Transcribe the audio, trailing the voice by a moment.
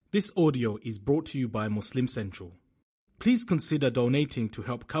This audio is brought to you by Muslim Central. Please consider donating to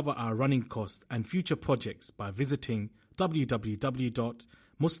help cover our running costs and future projects by visiting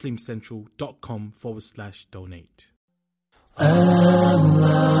www.muslimcentral.com/donate.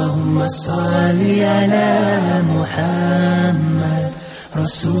 اللهم صل على محمد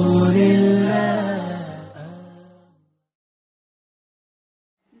رسول الله.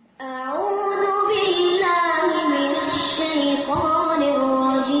 أعوذ بالله من الشيطان الرجيم.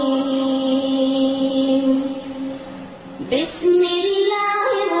 بسم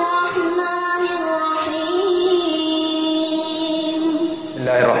الله الرحمن الرحيم. بسم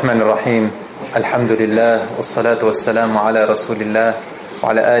الله الرحمن الرحيم. الحمد لله والصلاة والسلام على رسول الله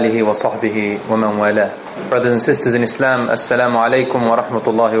وعلى آله وصحبه ومن والاه. Brothers and sisters in Islam, Assalamu alaikum wa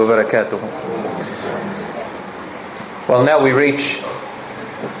rahmatullahi wa barakatuh. Well, now we reach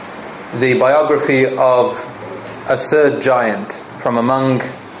the biography of a third giant from among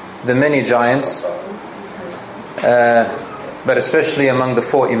the many giants, but especially among the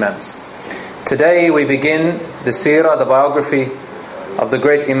four Imams. Today we begin the seerah, the biography of the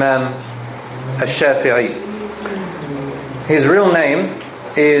great Imam Shaafi. His real name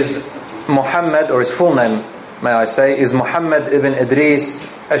is Muhammad, or his full name, may I say, is Muhammad ibn Idris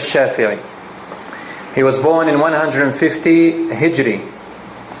Shaafi. He was born in 150 Hijri.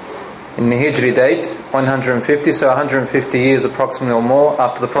 In the Hijri date, 150, so 150 years approximately or more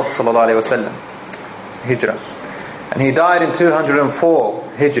after the Prophet ﷺ. Hijrah. And he died in 204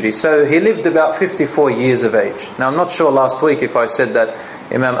 Hijri, so he lived about 54 years of age. Now I'm not sure last week if I said that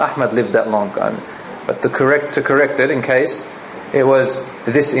Imam Ahmad lived that long, but to correct it in case, it was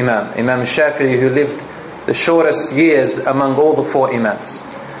this Imam Shaafi, who lived the shortest years among all the four Imams,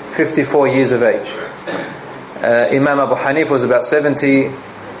 54 years of age. Imam Abu Hanif was about 70,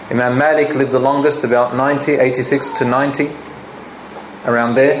 Imam Malik lived the longest, about 90, 86 to 90,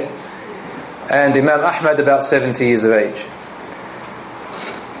 around there, and Imam Ahmad about 70 years of age.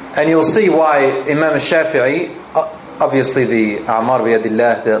 And you'll see why Imam Shaafi'i, obviously the a'mar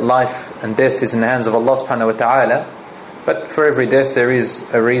biyadillah, the life and death is in the hands of Allah subhanahu wa ta'ala, but for every death there is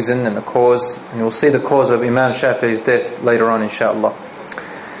a reason and a cause, and you'll see the cause of Imam Shaafi'i's death later on, inshallah.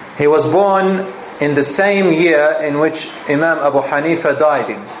 He was born in the same year in which Imam Abu Hanifa died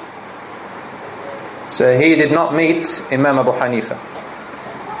in. So he did not meet Imam Abu Hanifa,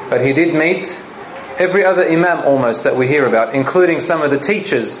 but he did meet every other Imam almost that we hear about, including some of the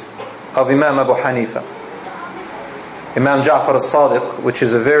teachers of Imam Abu Hanifa. Imam Ja'far al-Sadiq, which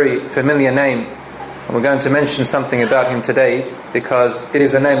is a very familiar name, and we're going to mention something about him today because it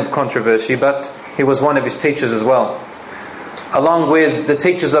is a name of controversy, but he was one of his teachers as well, along with the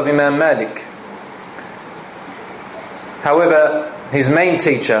teachers of Imam Malik. However, his main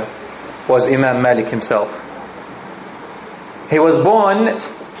teacher was Imam Malik himself. He was born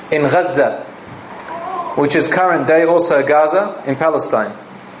in Gaza, which is current day also Gaza in Palestine.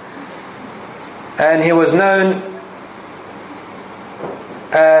 And he was known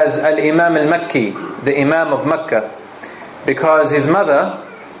as Al-Imam al-Makki, the Imam of Mecca, because his mother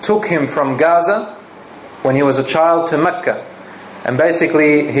took him from Gaza when he was a child to Mecca. And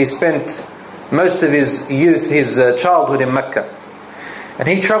basically he spent most of his youth, his childhood in Mecca. And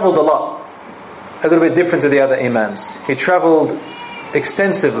he travelled a lot, a little bit different to the other Imams. He travelled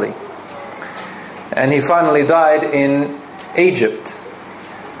extensively. And he finally died in Egypt.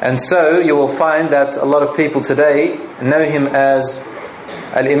 And so you will find that a lot of people today know him as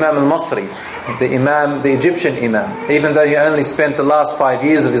Al-Imam al-Masri, the Egyptian Imam, even though he only spent the last 5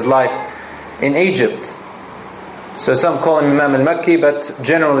 years of his life in Egypt. So some call him Imam al-Makki, but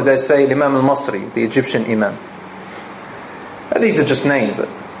generally they say Imam al-Masri, the Egyptian Imam. But these are just names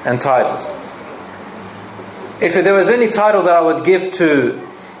and titles. If there was any title that I would give to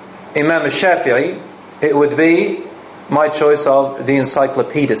Imam al-Shafi'i, it would be my choice of the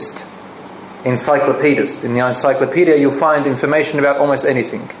encyclopedist. In the encyclopedia you'll find information about almost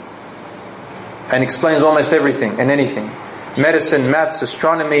anything, and explains almost everything and anything. Medicine, maths,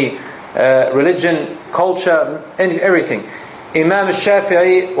 astronomy, religion, culture, everything. Imam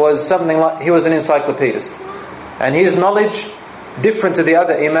al-Shafi'i was something like, he was an encyclopedist. And his knowledge, different to the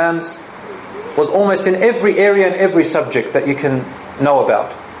other Imams, was almost in every area and every subject that you can know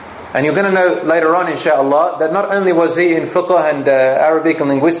about. And you're going to know later on, inshallah, that not only was he in fiqh and Arabic and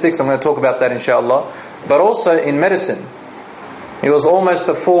linguistics, I'm going to talk about that inshallah, but also in medicine. He was almost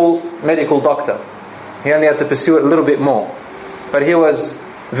a full medical doctor. He only had to pursue it a little bit more. But he was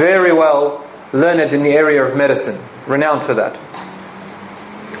very well learned in the area of medicine, renowned for that.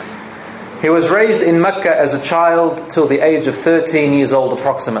 He was raised in Mecca as a child till the age of 13 years old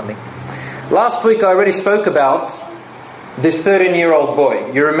approximately. Last week I already spoke about this 13-year-old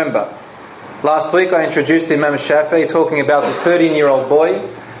boy. You remember, last week I introduced Imam Shaafi talking about this 13-year-old boy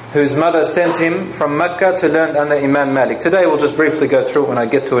whose mother sent him from Mecca to learn under Imam Malik. Today we'll just briefly go through it when I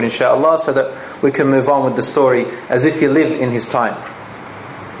get to it, inshallah, so that we can move on with the story as if you live in his time.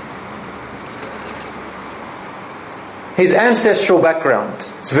 His ancestral background,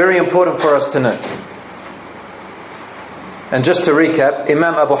 it's very important for us to know. And just to recap,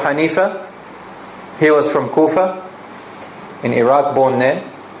 Imam Abu Hanifa, he was from Kufa, in Iraq, born there,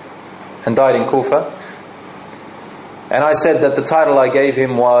 and died in Kufa. And I said that the title I gave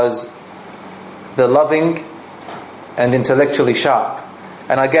him was the loving and intellectually sharp.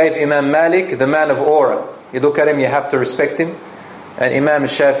 And I gave Imam Malik the man of aura. You look at him, you have to respect him. And Imam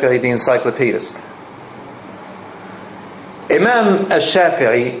Shaafi, the encyclopedist. Imam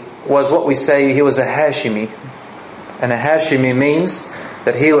al-Shafi'i was what we say, he was a Hashimi. And a Hashimi means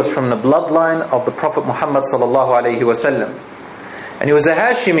that he was from the bloodline of the Prophet Muhammad sallallahu alaihi wasallam. And he was a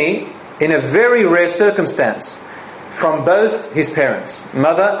Hashimi in a very rare circumstance, from both his parents,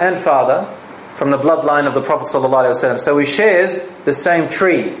 mother and father, from the bloodline of the Prophet sallallahu alaihi wasallam. So he shares the same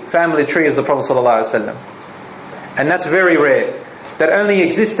tree, family tree, as the Prophet sallallahu alaihi wasallam. And that's very rare. That only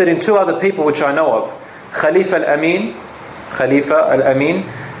existed in two other people which I know of. Khalifa al-Amin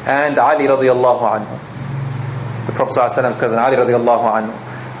and Ali radiyallahu anhu. The Prophet sallallahu alaihi wasallam's cousin Ali radiyallahu anhu.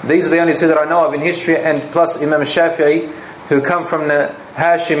 These are the only two that I know of in history, and plus Imam Shafi'i, who come from the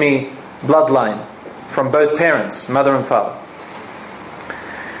Hashimi bloodline, from both parents, mother and father.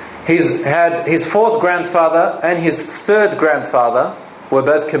 He's had his fourth grandfather and his third grandfather were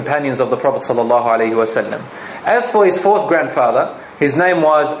both companions of the Prophet sallallahu alaihi wasallam. As for his fourth grandfather, his name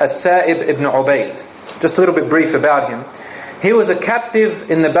was As-Sa'ib ibn Ubayd. Just a little bit brief about him. He was a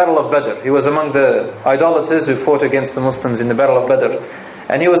captive in the Battle of Badr. He was among the idolaters who fought against the Muslims in the Battle of Badr.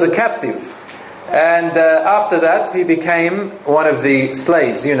 And he was a captive. And after that, he became one of the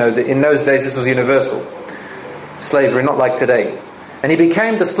slaves. You know, in those days, this was universal slavery, not like today. And he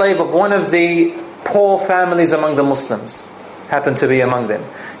became the slave of one of the poor families among the Muslims. Happened to be among them.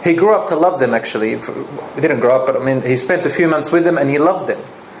 He grew up to love them, actually. He didn't grow up, but I mean, he spent a few months with them and he loved them.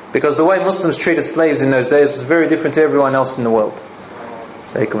 Because the way Muslims treated slaves in those days was very different to everyone else in the world.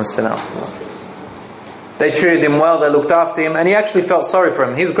 Alaykum as-salam. They treated him well, they looked after him, and he actually felt sorry for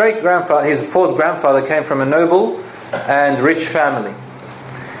him. His great-grandfather, his fourth grandfather, came from a noble and rich family.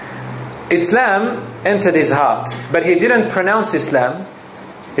 Islam entered his heart, but he didn't pronounce Islam,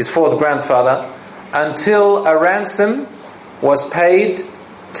 his fourth grandfather, until a ransom was paid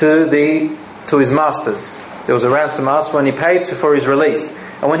to his masters. There was a ransom asked when he paid for his release.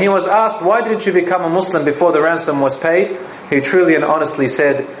 And when he was asked, why didn't you become a Muslim before the ransom was paid? He truly and honestly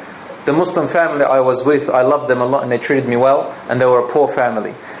said, the Muslim family I was with, I loved them a lot and they treated me well, and they were a poor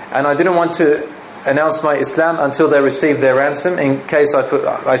family. And I didn't want to announce my Islam until they received their ransom, in case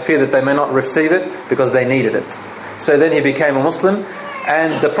I fear that they may not receive it because they needed it. So then he became a Muslim,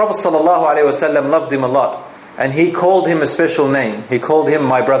 and the Prophet ﷺ loved him a lot. And he called him a special name. He called him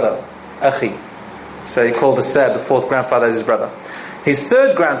my brother, Akhi. So he called the fourth grandfather, as his brother. His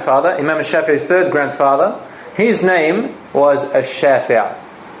third grandfather, Imam Shafi'i's third grandfather, his name was Ash-Shafi'.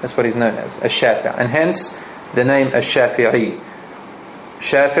 That's what he's known as, Ash-Shafi'. And hence the name Ash-Shafi'i.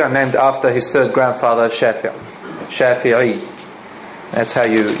 Shafi' named after his third grandfather, Shafi'. Shafi'i. That's how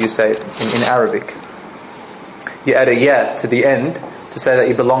you say it in Arabic. You add a ya to the end to say that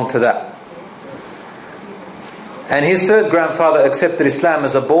he belonged to that. And his third grandfather accepted Islam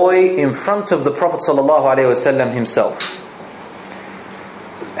as a boy in front of the Prophet ﷺ himself.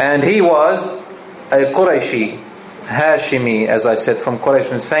 And he was a Qurayshi, Hashimi, as I said, from Quraysh,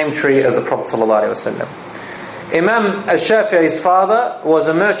 in the same tree as the Prophet ﷺ. Imam al-Shafi'i's father was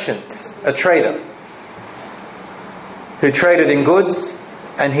a merchant, a trader, who traded in goods,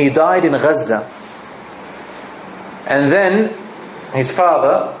 and he died in Gaza. And then his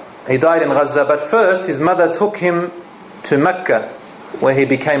father, he died in Gaza, but first his mother took him to Mecca, where he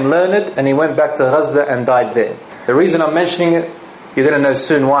became learned, and he went back to Gaza and died there. The reason I'm mentioning it, you're going to know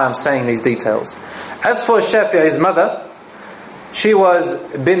soon why I'm saying these details. As for Shafi'i, his mother, she was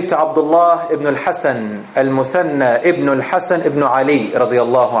bint Abdullah ibn al-Hasan al-Muthanna ibn al-Hasan ibn Ali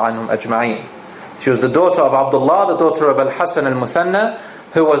radiyallahu anhum ajma'een. She was the daughter of Abdullah, the daughter of al-Hasan al-Muthanna,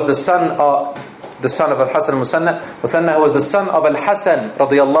 who was the son of al-Hasan al-Muthanna, who was the son of al-Hasan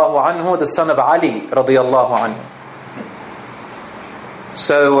radiyallahu anhu, the son of Ali radiyallahu anhu.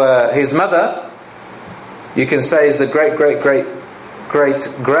 So his mother, you can say, is the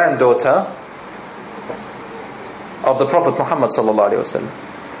great-great-great-great-granddaughter of the Prophet Muhammad sallallahu alaihi wasallam.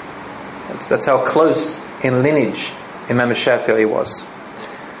 That's how close in lineage Imam Shafi'i was.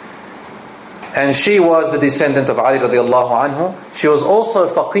 And she was the descendant of Ali radiallahu anhu. She was also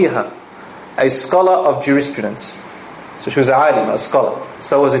faqiha, a scholar of jurisprudence. So she was a alim, a scholar.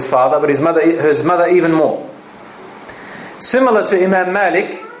 So was his father, but his mother even more. Similar to Imam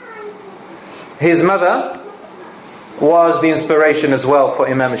Malik, his mother was the inspiration as well for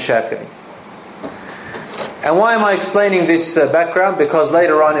Imam Shaafi. And why am I explaining this background? Because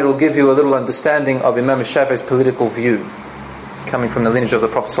later on it will give you a little understanding of Imam Shaafi's political view, coming from the lineage of the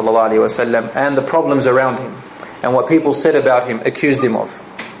Prophet ﷺ, and the problems around him, and what people said about him, accused him of,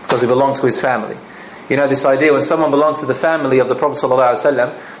 because he belonged to his family. You know, this idea, when someone belongs to the family of the Prophet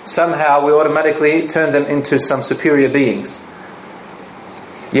ﷺ, somehow we automatically turn them into some superior beings.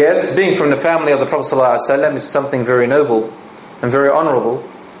 Yes, being from the family of the Prophet ﷺ is something very noble and very honourable.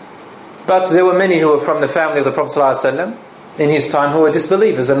 But there were many who were from the family of the Prophet ﷺ in his time who were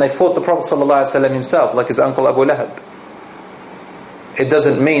disbelievers, and they fought the Prophet ﷺ himself, like his uncle Abu Lahab. It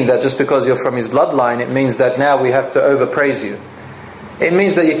doesn't mean that just because you're from his bloodline, it means that now we have to overpraise you. It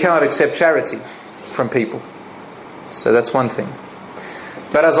means that you cannot accept charity from people. So that's one thing.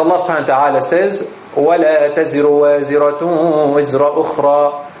 But as Allah subhanahu wa ta'ala says, وَلَا تَزِرُ وَازِرَةٌ وِزْرَ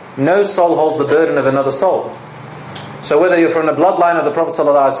أُخْرَى. No soul holds the burden of another soul. So whether you're from the bloodline of the Prophet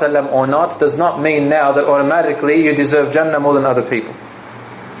ﷺ or not, does not mean now that automatically you deserve Jannah more than other people.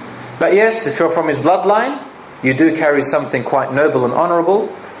 But yes, if you're from his bloodline, you do carry something quite noble and honourable.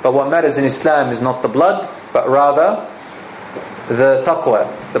 But what matters in Islam is not the blood, but rather the taqwa,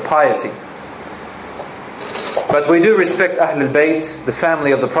 the piety. But we do respect Ahlul Bayt, the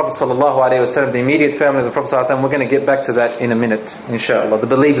family of the Prophet ﷺ, the immediate family of the Prophet ﷺ. We're going to get back to that in a minute, inshallah, the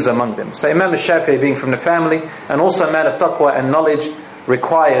believers among them. So Imam Shaafi, being from the family, and also a man of taqwa and knowledge,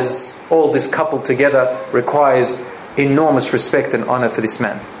 requires, all this coupled together, requires enormous respect and honour for this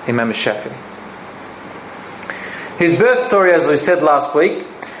man, Imam Shaafi. His birth story, as we said last week,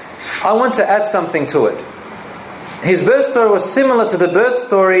 I want to add something to it. His birth story was similar to the birth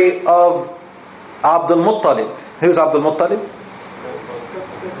story of Abdul Muttalib. Who's Abdul Muttalib?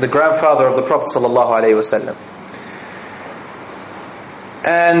 The grandfather of the Prophet ﷺ.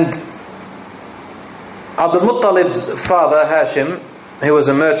 And Abdul Muttalib's father, Hashim, he was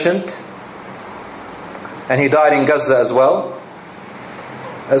a merchant, and he died in Gaza as well.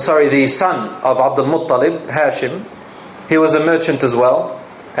 The son of Abdul Muttalib, Hashim, he was a merchant as well,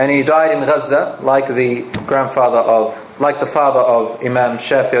 and he died in Gaza like the father of Imam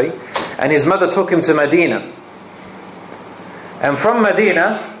Shafi'i. And his mother took him to Medina. And from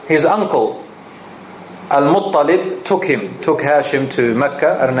Medina, his uncle Al-Muttalib took Hashim to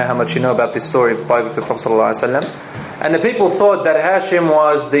Mecca. I don't know how much you know about this story by the Prophet ﷺ. And the people thought that Hashim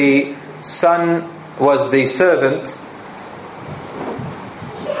was the servant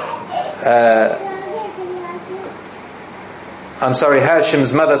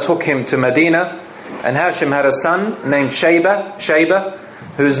Hashim's mother took him to Medina, and Hashim had a son named Shayba,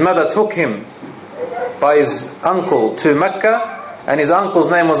 whose mother took him by his uncle to Mecca, and his uncle's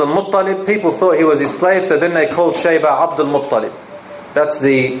name was Al-Muttalib. People thought he was his slave, so then they called Shayba Abdul Muttalib. That's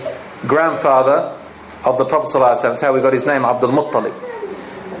the grandfather of the Prophet ﷺ. That's how we got his name, Abdul Muttalib.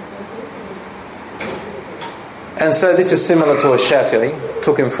 And so this is similar to a Shafi'i.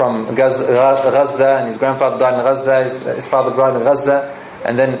 Took him from Gaza, and his grandfather died in Gaza, his father died in Gaza,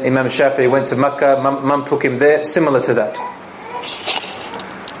 and then Imam Shafi'i went to Mecca, mum took him there, similar to that.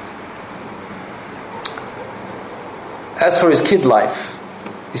 As for his kid life,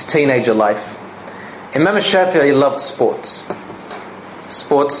 his teenager life, Imam Shafi'i loved sports.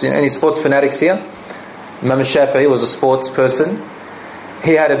 Any sports fanatics here? Imam Shafi'i was a sports person.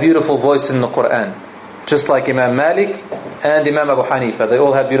 He had a beautiful voice in the Quran, just like Imam Malik and Imam Abu Hanifa. They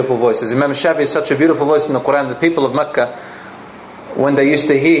all had beautiful voices. Imam Shafi'i is such a beautiful voice in the Quran. The people of Mecca, when they used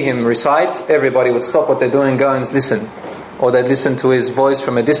to hear him recite, everybody would stop what they're doing and go and listen. Or they'd listen to his voice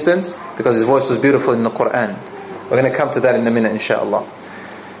from a distance, because his voice was beautiful in the Quran. We're going to come to that in a minute, inshallah.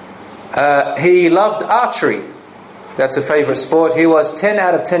 He loved archery. That's a favorite sport. He was 10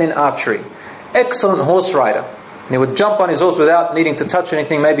 out of 10 in archery. Excellent horse rider. And he would jump on his horse without needing to touch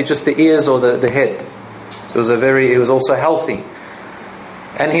anything, maybe just the ears or the head. So he was also healthy.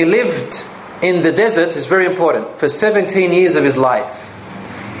 And he lived in the desert, is very important, for 17 years of his life.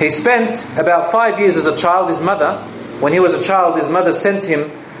 He spent about 5 years as a child. When he was a child, his mother sent him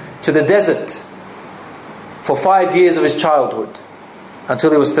to the desert for 5 years of his childhood,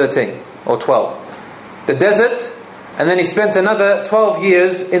 until he was 13 or 12. The desert, and then he spent another 12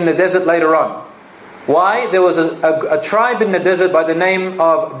 years in the desert later on. Why? There was a tribe in the desert by the name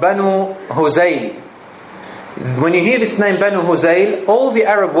of Banu Huzayl. When you hear this name Banu Huzayl, all the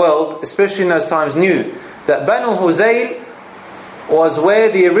Arab world, especially in those times, knew that Banu Huzayl was where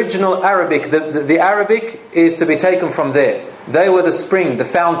the original Arabic, the Arabic is to be taken from there. They were the spring, the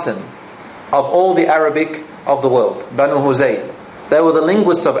fountain of all the Arabic of the world. Banu Huzayl. They were the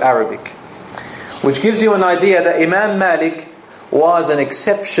linguists of Arabic. Which gives you an idea that Imam Malik was an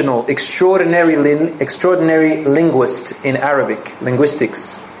exceptional, extraordinary linguist in Arabic,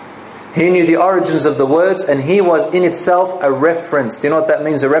 linguistics. He knew the origins of the words, and he was in itself a reference. Do you know what that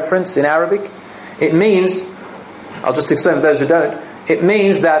means, a reference in Arabic? It means, I'll just explain for those who don't, it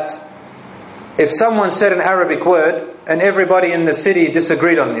means that if someone said an Arabic word, and everybody in the city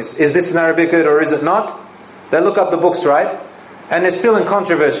disagreed on this, is this an Arabic word or is it not? They look up the books, right? And they're still in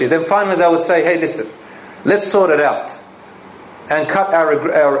controversy. Then finally they would say, hey, listen, let's sort it out. And cut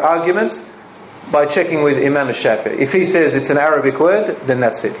our argument by checking with Imam Shaafi. If he says it's an Arabic word, then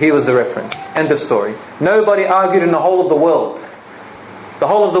that's it. He was the reference. End of story. Nobody argued in the whole of the world. The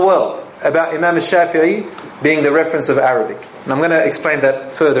whole of the world about Imam Shaafi being the reference of Arabic. And I'm going to explain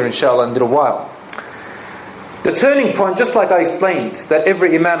that further inshallah in a little while. The turning point, just like I explained, that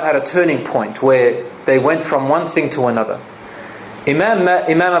every Imam had a turning point where they went from one thing to another. Imam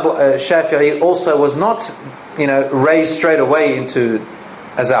Abu Shafi'i also was not, raised straight away into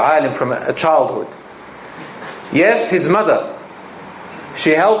as a alim from a childhood. Yes, his mother,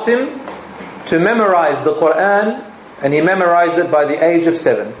 she helped him to memorize the Quran, and he memorized it by the age of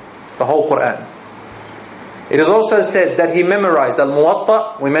 7, the whole Quran. It is also said that he memorized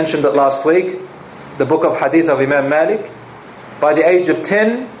Al-Muwatta, we mentioned it last week, the book of Hadith of Imam Malik, by the age of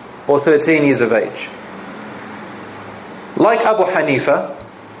 10 or 13 years of age. Like Abu Hanifa,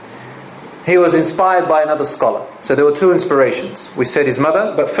 he was inspired by another scholar. So there were two inspirations. We said his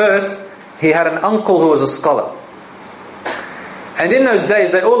mother, but first he had an uncle who was a scholar. And in those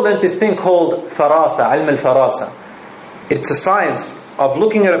days they all learned this thing called farasa, ilm al-farasa. It's a science of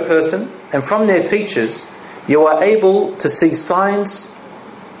looking at a person, and from their features you are able to see signs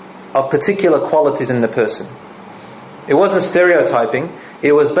of particular qualities in the person. It wasn't stereotyping.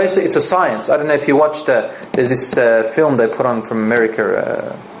 It was basically, it's a science. I don't know if you watched, there's this film they put on from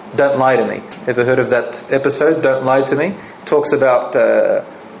America, Don't Lie to Me. Ever heard of that episode, Don't Lie to Me? It talks about,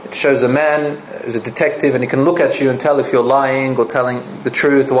 it shows a man who's a detective, and he can look at you and tell if you're lying or telling the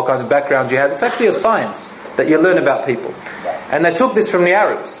truth or what kind of background you have. It's actually a science that you learn about people. And they took this from the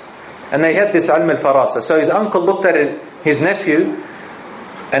Arabs. And they had this ilm al-farasa. So his uncle looked at it, his nephew,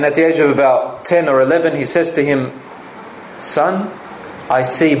 and at the age of about 10 or 11, he says to him, son, I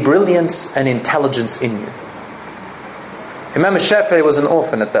see brilliance and intelligence in you. Imam Shaafi was an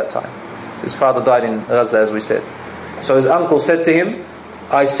orphan at that time. His father died in Gaza, as we said. So his uncle said to him,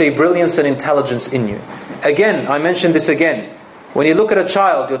 I see brilliance and intelligence in you. Again, I mentioned this again. When you look at a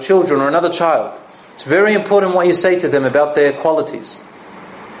child, your children or another child, it's very important what you say to them about their qualities.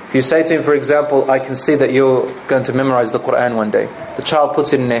 If you say to him, for example, I can see that you're going to memorize the Quran one day. The child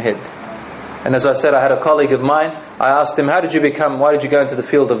puts it in their head. And as I said, I had a colleague of mine, I asked him, why did you go into the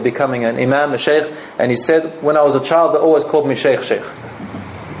field of becoming an imam, a sheikh? And he said, when I was a child, they always called me sheikh.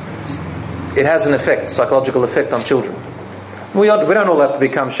 It has an effect, psychological effect on children. We don't all have to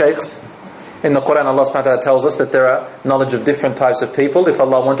become sheikhs. In the Quran, Allah subhanahu wa ta'ala tells us that there are knowledge of different types of people. If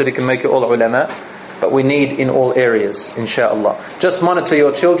Allah wanted, He can make you all ulama. But we need in all areas, insha'Allah. Just monitor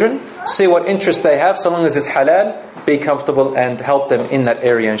your children, see what interest they have, so long as it's halal, be comfortable and help them in that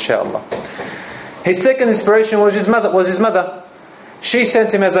area, insha'Allah. His second inspiration was his mother. She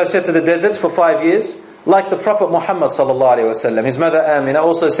sent him, as I said, to the deserts for 5 years, like the Prophet Muhammad sallallahu alaihi wasallam. His mother Amina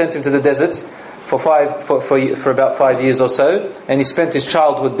also sent him to the deserts for about 5 years or so, and he spent his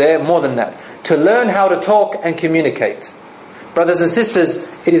childhood there, more than that, to learn how to talk and communicate. Brothers and sisters,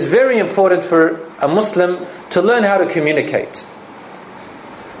 it is very important for a Muslim to learn how to communicate.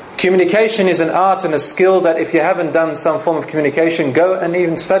 Communication is an art and a skill that if you haven't done some form of communication, go and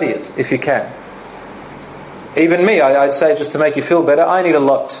even study it if you can. Even me, I'd say, just to make you feel better, I need a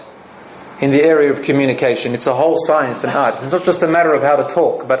lot in the area of communication. It's a whole science and art. It's not just a matter of how to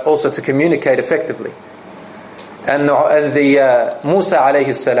talk, but also to communicate effectively. And the Musa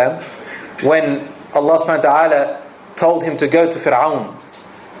alayhi salam, when Allah subhanahu wa ta'ala told him to go to Fir'aun,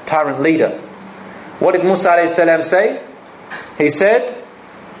 tyrant leader, what did Musa alayhi salam say? He said,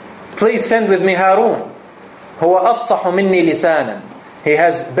 please send with me Harun. Huwa afsahu minni lisanan. He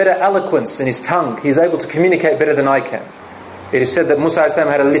has better eloquence in his tongue. He's able to communicate better than I can. It is said that Musa alayhi salam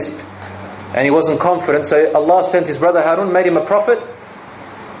had a lisp and he wasn't confident, so Allah sent his brother Harun, made him a prophet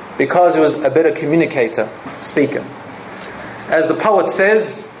because he was a better communicator, speaker. As the poet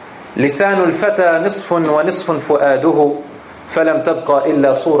says, لسان الفتى نصف ونصف فؤاده فلم تبقى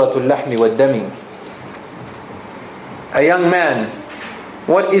إلا صورة اللحم والدم. A young man,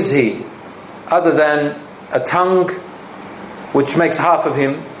 what is he other than a tongue which makes half of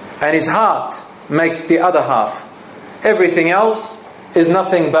him, and his heart makes the other half. Everything else is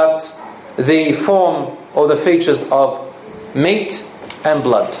nothing but the form or the features of meat and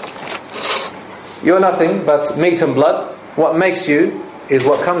blood. You're nothing but meat and blood. What makes you is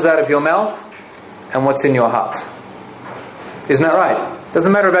what comes out of your mouth and what's in your heart. Isn't that right?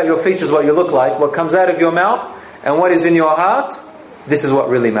 Doesn't matter about your features, what you look like. What comes out of your mouth and what is in your heart, this is what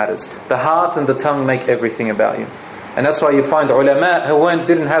really matters. The heart and the tongue make everything about you. And that's why you find ulama who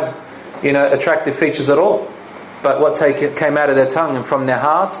didn't have, attractive features at all. But what came out of their tongue and from their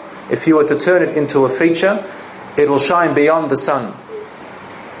heart, if you were to turn it into a feature, it will shine beyond the sun,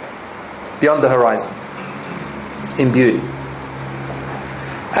 beyond the horizon, in beauty.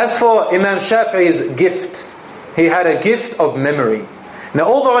 As for Imam Shafi'i's gift, he had a gift of memory. Now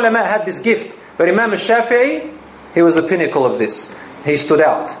all the ulama had this gift, but Imam Shafi'i, he was the pinnacle of this. He stood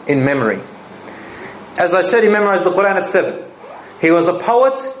out in memory. As I said, he memorized the Quran at 7. He was a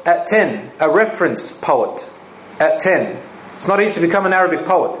poet at 10, a reference poet at 10. It's not easy to become an Arabic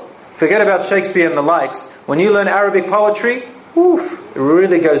poet. Forget about Shakespeare and the likes. When you learn Arabic poetry, it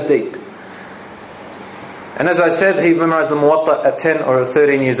really goes deep. And as I said, he memorized the Muwatta at 10 or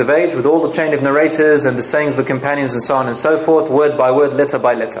 13 years of age, with all the chain of narrators and the sayings of the companions and so on and so forth, word by word, letter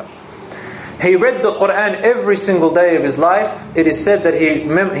by letter. He read the Quran every single day of his life. It is said that he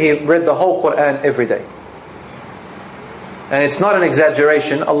read the whole Quran every day. And it's not an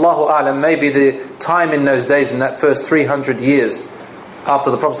exaggeration. Allahu A'lam, maybe the time in those days, in that first 300 years after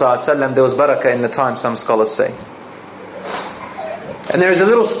the Prophet ﷺ, there was barakah in the time, some scholars say. And there is a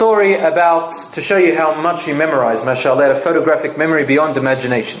little story to show you how much he memorized, mashallah, had a photographic memory beyond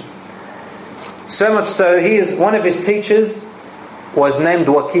imagination. So much so, one of his teachers was named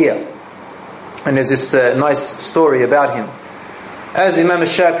Waqi'. And there's this nice story about him. As Imam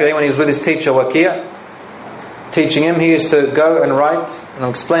Shaafi, when he was with his teacher Waqi', teaching him, he used to go and write, and I'll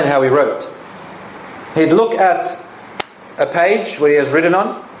explain how he wrote. He'd look at a page where he has written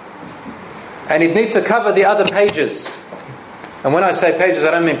on, and he'd need to cover the other pages. And when I say pages, I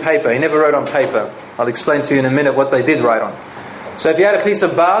don't mean paper. He never wrote on paper. I'll explain to you in a minute what they did write on. So if he had a piece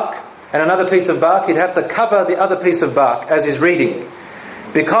of bark and another piece of bark, he'd have to cover the other piece of bark as he's reading.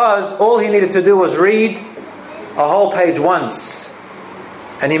 Because all he needed to do was read a whole page once,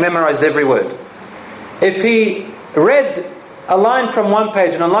 and he memorized every word. If he read a line from one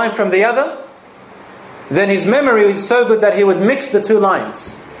page and a line from the other, then his memory was so good that he would mix the two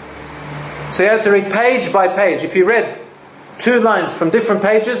lines. So he had to read page by page. If he read 2 lines from different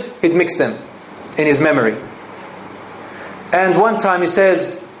pages, he'd mix them in his memory. And one time he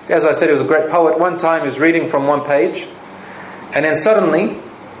says, as I said, he was a great poet. One time he was reading from one page, and then suddenly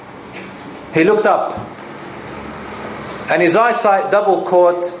he looked up, and his eyesight double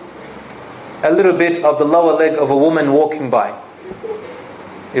caught a little bit of the lower leg of a woman walking by.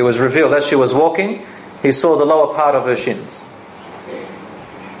 It was revealed as she was walking, he saw the lower part of her shins.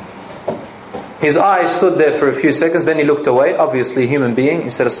 His eyes stood there for a few seconds, then he looked away. Obviously a human being,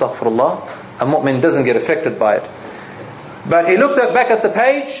 he said astaghfirullah. A mu'min doesn't get affected by it. But he looked back at the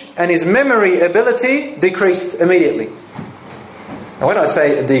page, and his memory ability decreased immediately. And when I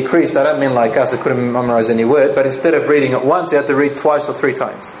say decreased, I don't mean like us, I couldn't memorize any word, but instead of reading it once, he had to read twice or 3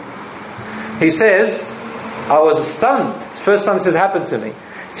 times. He says, I was stunned. It's the first time this has happened to me.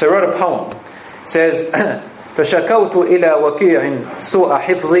 So he wrote a poem. He says, فَشَكَوْتُ إِلَى وَكِيعٍ سُوءَ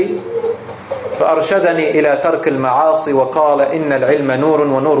حِفْظِي فأرشدني إلى ترك المعاصي وقال إن العلم نور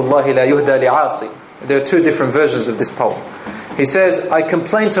ونور الله لا يهدى لعاصي. There are 2 different versions of this poem. He says, I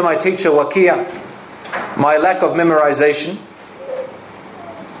complained to my teacher Waqi' my lack of memorization,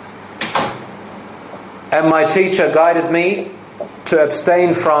 and my teacher guided me to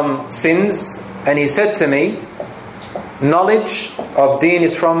abstain from sins, and he said to me, knowledge of deen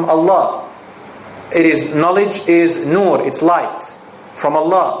is from Allah. Knowledge is nur, it's light from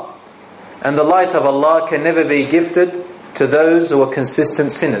Allah. And the light of Allah can never be gifted to those who are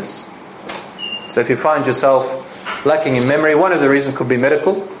consistent sinners. So if you find yourself lacking in memory, one of the reasons could be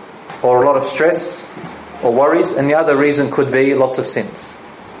medical, or a lot of stress, or worries, and the other reason could be lots of sins.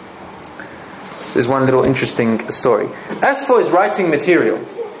 This is one little interesting story. As for his writing material,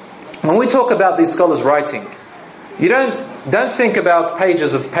 when we talk about these scholars writing, you don't think about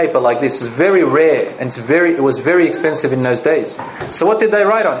pages of paper like this. It's very rare, and it was very expensive in those days. So what did they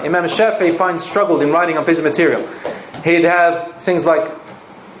write on? Imam Shaafi struggled in writing on piece of material. He'd have things like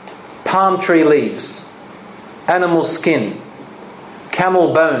palm tree leaves, animal skin,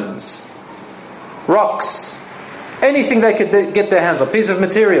 camel bones, rocks, anything they could get their hands on, piece of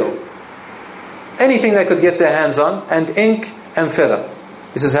material, anything they could get their hands on, and ink and feather.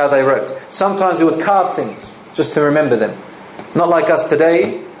 This is how they wrote. Sometimes he would carve things just to remember them. Not like us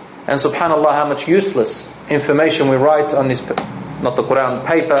today, and subhanAllah how much useless information we write on this, not the Quran,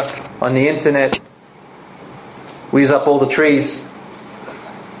 paper, on the internet. We use up all the trees.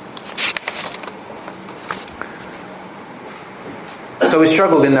 So we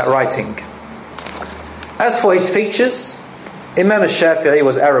struggled in that writing. As for his features, Imam al-Shafi'i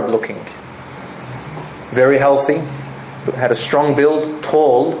was Arab looking. Very healthy, had a strong build,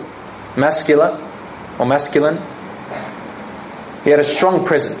 tall, masculine. He had a strong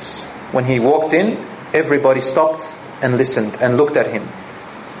presence. When he walked in, everybody stopped and listened and looked at him.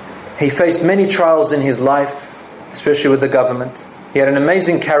 He faced many trials in his life, especially with the government. He had an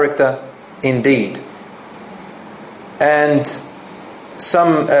amazing character indeed. And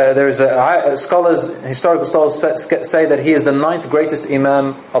historical scholars say that he is the 9th greatest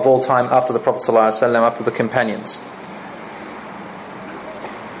Imam of all time after the Prophet ﷺ, after the companions.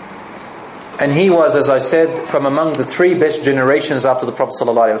 And he was, as I said, from among the 3 best generations after the Prophet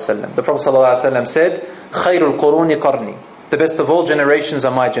ﷺ. The Prophet ﷺ said, خَيْرُ الْقُرُونِ قَرْنِي, the best of all generations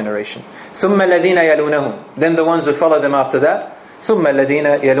are my generation. ثُمَّ الَّذِينَ يَلُونَهُمْ, then the ones who follow them after that. ثُمَّ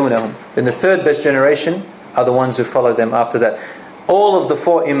الَّذِينَ يَلُونَهُمْ, then the 3rd best generation are the ones who follow them after that. All of the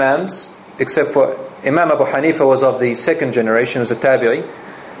 4 Imams, except for Imam Abu Hanifa was of the 2nd generation, was a Tabi'i,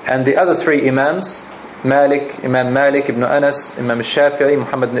 and the other 3 Imams, Imam Malik ibn Anas, Imam al-Shafi'i,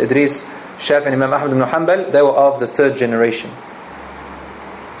 Muhammad ibn Idris, Shaafi and Imam Ahmad ibn Hanbal, they were of the 3rd generation.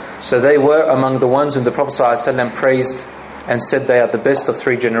 So they were among the ones whom the Prophet ﷺ praised and said they are the best of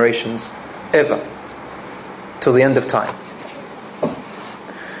 3 generations ever, till the end of time.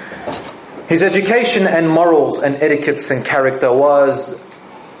 His education and morals and etiquettes and character was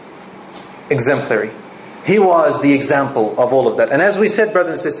exemplary. He was the example of all of that. And as we said,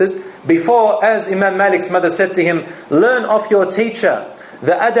 brothers and sisters, before, as Imam Malik's mother said to him, learn off your teacher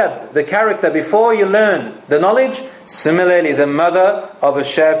the adab, the character, before you learn the knowledge. Similarly, the mother of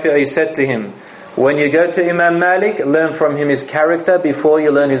Shaafi'i said to him, when you go to Imam Malik, learn from him his character before you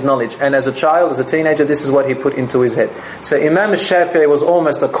learn his knowledge. And as a child, as a teenager, this is what he put into his head. So Imam Shaafi'i was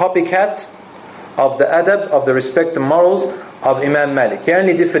almost a copycat of the adab, of the respect and morals of Imam Malik. He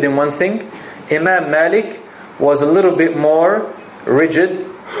only differed in one thing. Imam Malik was a little bit more rigid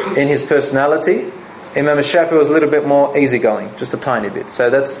in his personality. Imam Shaafi'i was a little bit more easygoing, just a tiny bit. So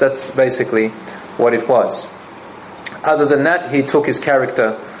that's basically what it was. Other than that, he took his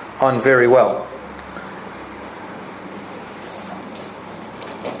character on very well.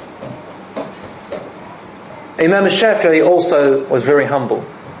 Imam Shaafi'i also was very humble.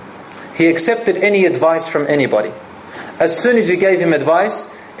 He accepted any advice from anybody. As soon as you gave him advice,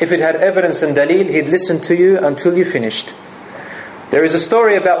 if it had evidence and dalil, he'd listen to you until you finished. There is a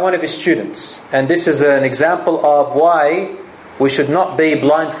story about one of his students, and this is an example of why we should not be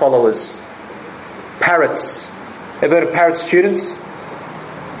blind followers. Parrots. Ever heard of parrot students?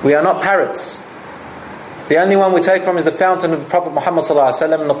 We are not parrots. The only one we take from is the fountain of Prophet Muhammad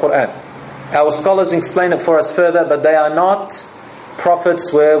ﷺ in the Quran. Our scholars explain it for us further, but they are not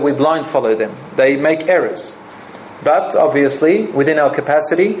prophets where we blind follow them. They make errors. But obviously, within our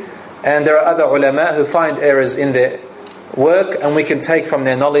capacity, and there are other ulama who find errors in their work, and we can take from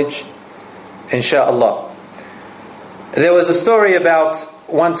their knowledge, insha'Allah. There was a story about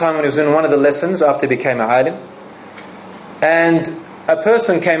one time when he was in one of the lessons after he became a alim, and a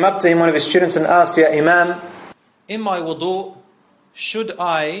person came up to him, one of his students, and asked, Ya Imam, in my wudu, should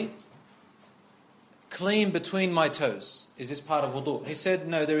I clean between my toes? Is this part of wudu? He said,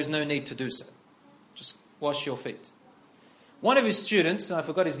 no, there is no need to do so. Just wash your feet. One of his students, and I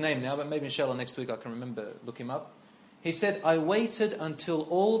forgot his name now, but maybe inshallah next week I can remember, look him up. He said, I waited until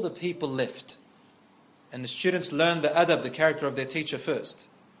all the people left. And the students learned the adab, the character of their teacher first.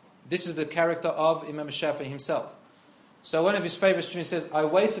 This is the character of Imam Shaafi himself. So one of his favorite students says, I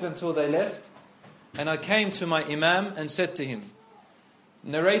waited until they left, and I came to my Imam and said to him,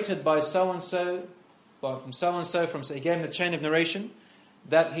 narrated by so-and-so, from so-and-so, he gave him the chain of narration,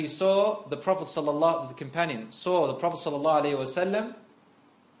 that he saw the Prophet the companion saw the Prophet ﷺ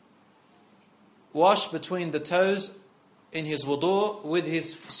wash between the toes in his wudu with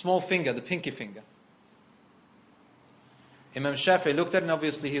his small finger, the pinky finger. Imam Shaafi looked at it, and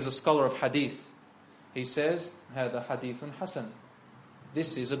obviously he is a scholar of hadith. He says, هذا حديث حسن.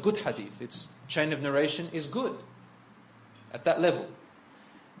 This is a good hadith. Its chain of narration is good. At that level.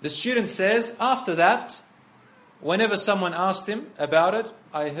 The student says, after that, whenever someone asked him about it,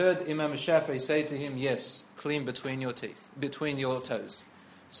 I heard Imam Shaafi say to him, yes, clean between your teeth, between your toes.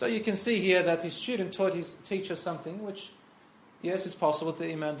 So you can see here that his student taught his teacher something which, yes, it's possible that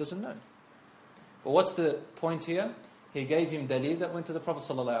the Imam doesn't know. But what's the point here? He gave him dalil that went to the Prophet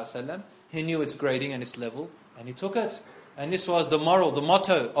ﷺ. He knew its grading and its level, and he took it. And this was the moral, the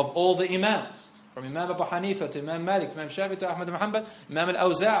motto of all the Imams. From Imam Abu Hanifa to Imam Malik, to Imam Shaafi to Ahmad ibn Hanbal, Imam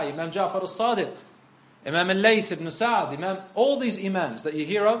al-Awza'i, Imam Ja'far al-Sadiq, Imam al-Layth ibn Sa'd, all these Imams that you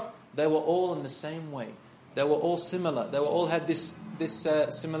hear of, they were all in the same way. They were all similar. They were all had this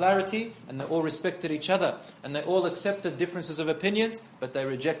similarity, and they all respected each other. And they all accepted differences of opinions, but they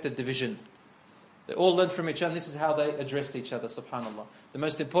rejected division. They all learned from each other, and this is how they addressed each other, subhanAllah. The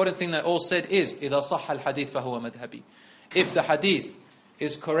most important thing they all said is, إِذَا صَحَّ الْحَدِيث فَهُوَ مَذْهَبِي. If the hadith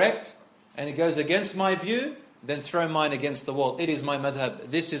is correct, and it goes against my view, then throw mine against the wall. It is my madhab.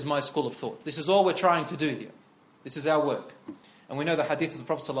 This is my school of thought. This is all we're trying to do here. This is our work. And we know the hadith of the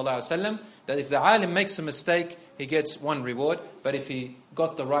Prophet ﷺ, that if the alim makes a mistake, he gets one reward. But if he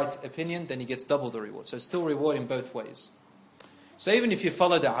got the right opinion, then he gets double the reward. So it's still reward in both ways. So even if you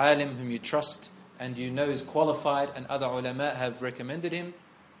follow the alim whom you trust, and you know is qualified, and other ulama have recommended him,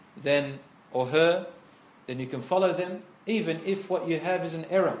 then, or her, then you can follow them, even if what you have is an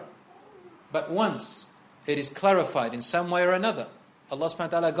error. But once it is clarified in some way or another, Allah subhanahu wa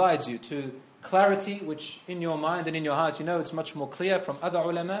ta'ala guides you to clarity, which in your mind and in your heart, you know it's much more clear from other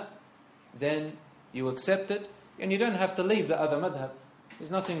ulama, then you accept it, and you don't have to leave the other madhab. There's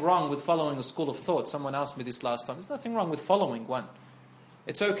nothing wrong with following a school of thought. Someone asked me this last time. There's nothing wrong with following one.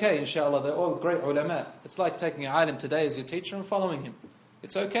 It's okay, inshallah, they're all great ulama. It's like taking an alim today as your teacher and following him.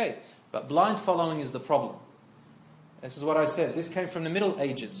 It's okay. But blind following is the problem. This is what I said. This came from the Middle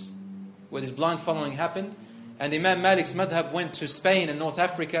Ages, where this blind following happened. And Imam Malik's madhab went to Spain and North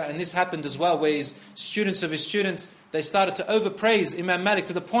Africa, and this happened as well, where his students, they started to overpraise Imam Malik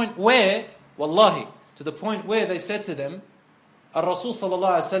to the point where, wallahi, to the point where they said to them, Ar-Rasul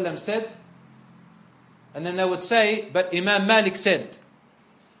sallallahu alaihi wasallam said, and then they would say, but Imam Malik said.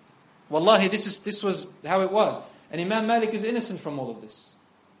 Wallahi, this was how it was. And Imam Malik is innocent from all of this.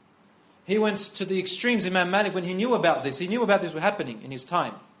 He went to the extremes, Imam Malik, when he knew about this. He knew about this was happening in his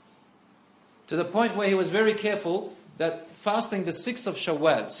time. To the point where he was very careful that fasting the 6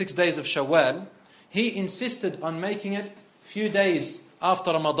 days of Shawwal, he insisted on making it few days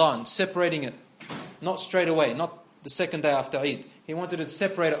after Ramadan, separating it. Not straight away, not the second day after Eid. He wanted to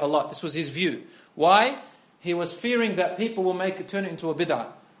separate it a lot. This was his view. Why? He was fearing that people will turn it into a bid'ah,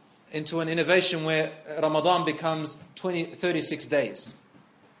 into an innovation where Ramadan becomes 36 days.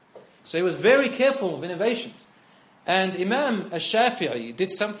 So he was very careful of innovations. And Imam al-Shafi'i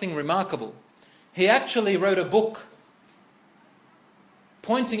did something remarkable. He actually wrote a book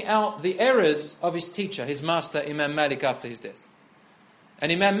pointing out the errors of his teacher, his master, Imam Malik, after his death.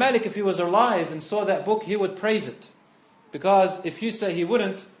 And Imam Malik, if he was alive and saw that book, he would praise it. Because if you say he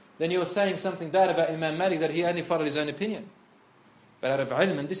wouldn't, then you are saying something bad about Imam Malik, that he only followed his own opinion. But out of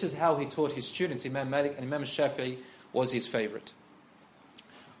ilm, and this is how he taught his students, Imam Malik, and Imam al-Shafi'i was his favorite.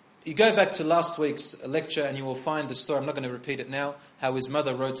 You go back to last week's lecture and you will find the story, I'm not going to repeat it now, how his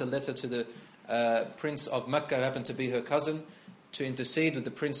mother wrote a letter to the Prince of Mecca, who happened to be her cousin, to intercede with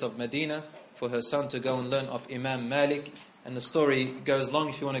the Prince of Medina for her son to go and learn of Imam Malik. And the story goes long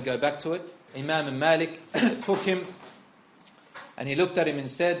if you want to go back to it. Imam Malik took him and he looked at him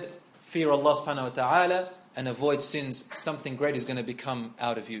and said, fear Allah subhanahu wa ta'ala and avoid sins. Something great is going to become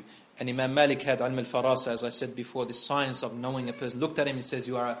out of you. And Imam Malik had ilm al-farasa, as I said before, the science of knowing a person. Looked at him and says,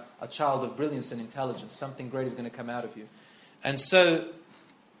 you are a child of brilliance and intelligence. Something great is going to come out of you. And so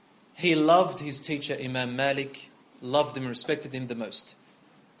he loved his teacher Imam Malik, loved him and respected him the most.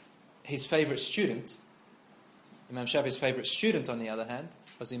 His favorite student, Imam Shafi's favorite student on the other hand,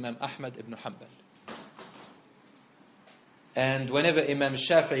 was Imam Ahmad ibn Hanbal. And whenever Imam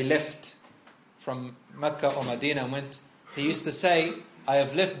Shafi left from Mecca or Medina and went, he used to say, I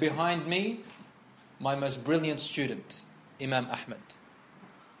have left behind me my most brilliant student, Imam Ahmad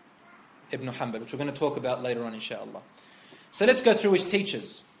ibn Hanbal, which we're going to talk about later on, inshallah. So let's go through his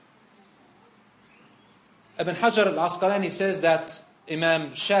teachers. Ibn Hajar al-Asqalani says that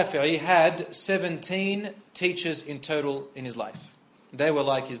Imam Shafi'i had 17 teachers in total in his life. They were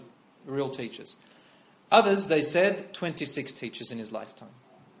like his real teachers. Others, they said, 26 teachers in his lifetime.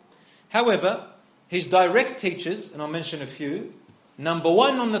 However, his direct teachers, and I'll mention a few, number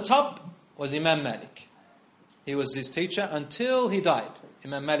one on the top was Imam Malik. He was his teacher until he died.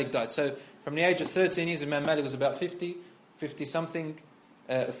 Imam Malik died. So from the age of 13 years, Imam Malik was about 60-something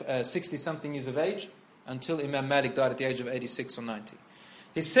years of age, until Imam Malik died at the age of 86 or 90.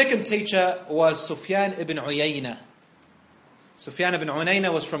 His second teacher was Sufyan ibn Uyayna. Sufyan ibn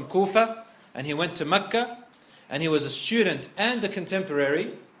Uyayna was from Kufa, and he went to Mecca, and he was a student and a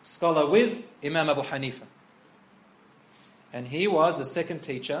contemporary scholar with Imam Abu Hanifa. And he was the second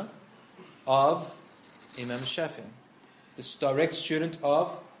teacher of Imam Shaafi, this direct student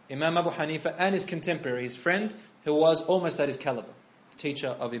of Imam Abu Hanifa and his contemporary, his friend, who was almost at his caliber, the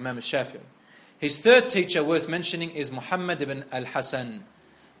teacher of Imam al-Shafi'i. His third teacher worth mentioning is Muhammad ibn al-Hasan,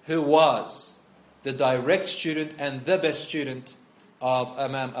 who was the direct student and the best student of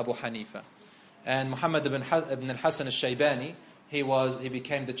Imam Abu Hanifa. And Muhammad ibn al-Hasan al-Shaybani, he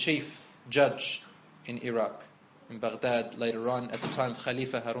became the chief judge in Iraq, in Baghdad later on, at the time of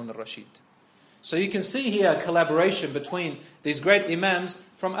Khalifa Harun al-Rashid. So you can see here a collaboration between these great Imams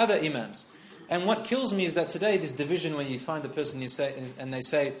from other Imams. And what kills me is that today this division, when you find a person and they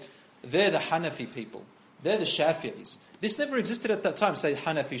say, they're the Hanafi people, they're the Shafi'is. This never existed at that time, say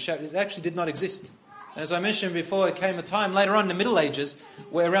Hanafi, Shafi'i. It actually did not exist. And as I mentioned before, it came a time later on in the Middle Ages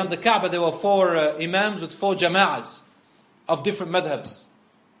where around the Kaaba there were 4 Imams with 4 Jama'as of different madhabs.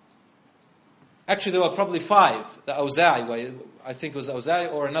 Actually there were probably 5. The Awza'i, I think it was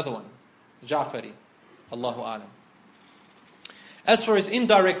Awza'i or another one, Ja'fari. Allahu A'lam. As for his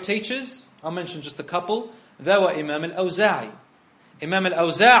indirect teachers, I'll mention just a couple. They were Imam al-Awza'i. Imam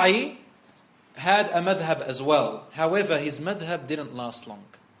al-Awza'i had a madhab as well. However, his madhab didn't last long.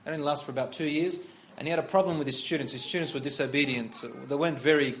 It didn't last for about 2 years. And he had a problem with his students. His students were disobedient. They weren't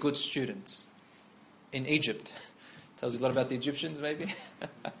very good students in Egypt. Tells you a lot about the Egyptians, maybe?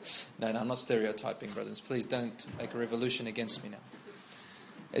 No, I'm not stereotyping, brothers. Please don't make a revolution against me now.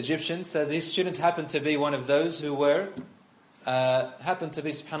 Egyptians, so these students happened to be one of those who were, happened to be,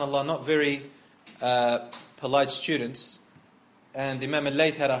 subhanAllah, not very polite students. And Imam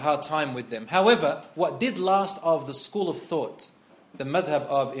al-Layth had a hard time with them. However, what did last of the school of thought, the madhab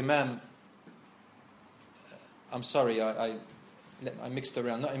of Imam, I'm sorry, I mixed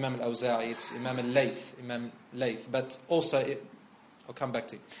around, not Imam al-Awza'i, it's Imam al-Layth, but also, I'll come back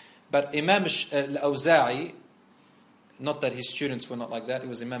to it. But Imam al-Awza'i, not that his students were not like that, it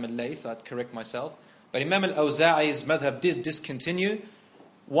was Imam al-Layth, I'd correct myself. But Imam al-Awza'i's madhab did discontinue.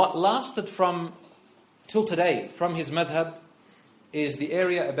 What lasted from till today, from his madhab, is the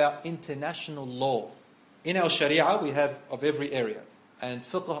area about international law. In our Sharia, we have of every area, and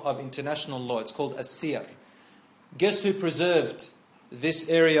fiqh of international law. It's called as-siyar. Guess who preserved this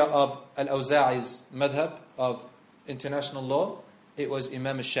area of al-Awza'i's madhab of international law? It was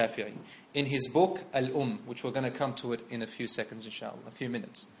Imam al-Shafi'i. In his book, Al-Umm, which we're going to come to it in a few seconds, inshallah, a few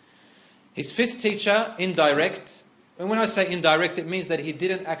minutes. His fifth teacher, indirect, and when I say indirect, it means that he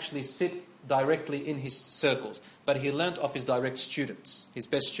didn't actually sit directly in his circles, but he learnt off his direct students, his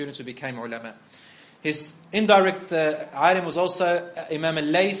best students who became ulama. His indirect alim was also Imam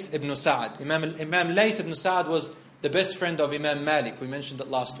al-Layth ibn Sa'ad. Imam Layth ibn Sa'ad was the best friend of Imam Malik. We mentioned it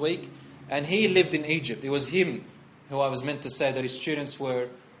last week. And he lived in Egypt. It was him who I was meant to say that his students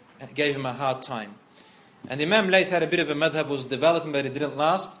gave him a hard time. And Imam Layth had a bit of a madhab, was developing, but it didn't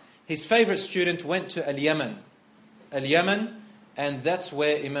last. His favorite student went to Al-Yaman. Al-Yaman, and that's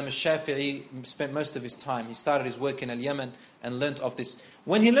where Imam al-Shafi'i spent most of his time. He started his work in Al-Yaman and learnt of this.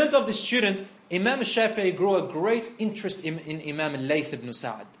 When he learnt of this student, Imam al-Shafi'i grew a great interest in Imam al-Layth ibn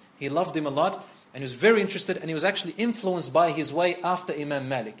Sa'ad. He loved him a lot, and he was very interested, and he was actually influenced by his way after Imam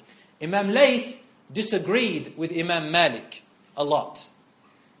Malik. Imam Layth disagreed with Imam Malik a lot.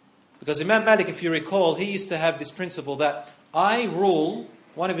 Because Imam Malik, if you recall, he used to have this principle that I rule.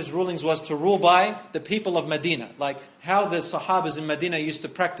 One of his rulings was to rule by the people of Medina, like how the Sahabas in Medina used to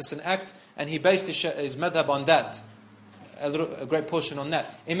practice and act, and he based his madhab on that, a great portion on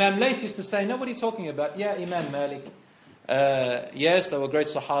that. Imam Layth used to say, no, what are you talking about? Yeah, Imam Malik, yes, they were great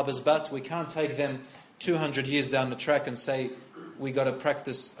Sahabas, but we can't take them 200 years down the track and say we got to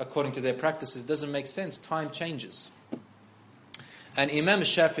practice according to their practices. It doesn't make sense. Time changes. And Imam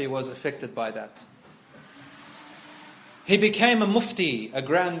Shaafi was affected by that. He became a mufti,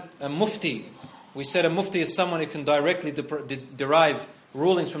 a mufti. We said a mufti is someone who can directly derive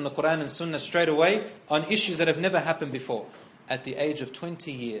rulings from the Quran and Sunnah straight away on issues that have never happened before, at the age of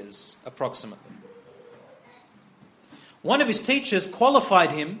 20 years approximately. One of his teachers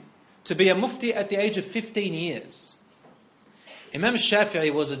qualified him to be a mufti at the age of 15 years. Imam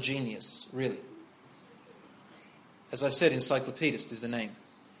Shafi'i was a genius, really. As I said, encyclopedist is the name.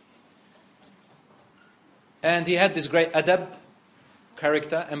 And he had this great adab,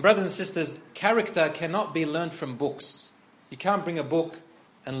 character. And brothers and sisters, character cannot be learned from books. You can't bring a book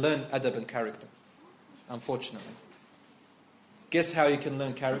and learn adab and character, unfortunately. Guess how you can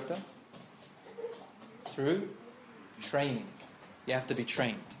learn character? Through training. You have to be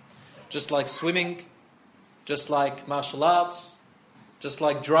trained. Just like swimming, just like martial arts, just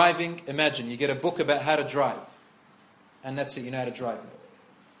like driving. Imagine, you get a book about how to drive. And that's it, you know how to drive.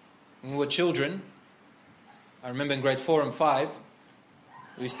 When we were children, I remember in grade 4 and 5,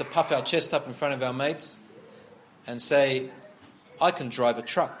 we used to puff our chest up in front of our mates and say, I can drive a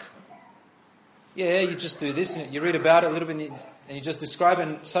truck. Yeah, you just do this, and you read about it a little bit, and you just describe it,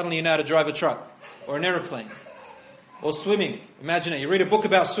 and suddenly you know how to drive a truck, or an aeroplane, or swimming. Imagine it. You read a book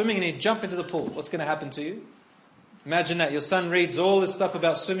about swimming, and you jump into the pool. What's going to happen to you? Imagine that. Your son reads all this stuff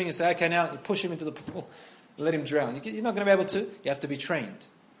about swimming, and say, okay, now you push him into the pool, let him drown. You're not going to be able to. You have to be trained.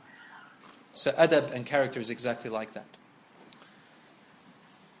 So adab and character is exactly like that.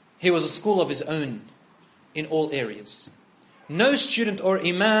 He was a school of his own in all areas. No student or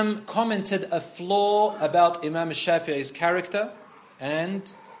Imam commented a flaw about Imam Shaafi'i's character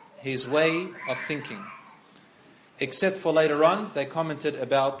and his way of thinking. Except for later on, they commented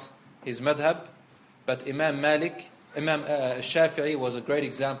about his madhab. But Imam Shaafi'i was a great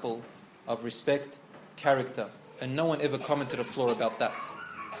example of respect, character. And no one ever commented a flaw about that.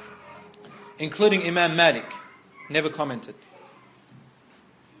 Including Imam Malik, never commented.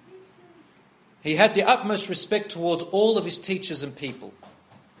 He had the utmost respect towards all of his teachers and people.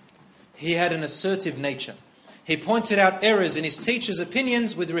 He had an assertive nature. He pointed out errors in his teachers'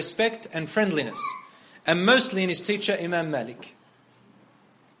 opinions with respect and friendliness, and mostly in his teacher Imam Malik.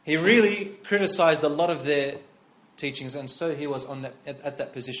 He really criticized a lot of their teachings, and so he was at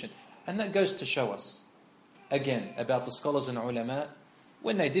that position. And that goes to show us, again, about the scholars and ulama.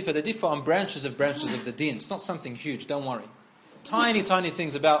 When they differ on branches of the deen. It's not something huge, don't worry. Tiny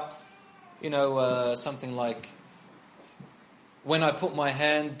things about, something like, when I put my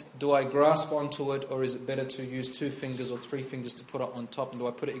hand, do I grasp onto it, or is it better to use 2 fingers or 3 fingers to put it on top? And do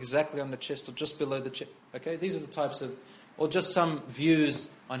I put it exactly on the chest or just below the chest? Okay, these are the types of, or just some views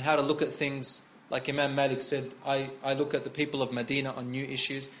on how to look at things. Like Imam Malik said, I look at the people of Medina on new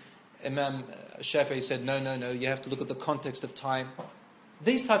issues. Imam Shaafi'i said, no, you have to look at the context of time.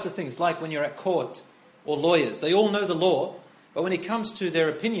 These types of things, like when you're at court or lawyers, they all know the law, but when it comes to their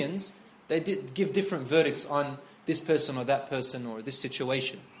opinions, they give different verdicts on this person or that person or this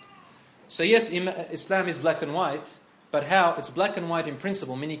situation. So yes, Islam is black and white, but how? It's black and white in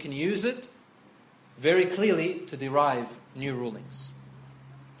principle, meaning you can use it very clearly to derive new rulings.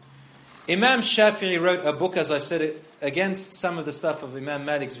 Imam Shaafi'i wrote a book, as I said, against some of the stuff of Imam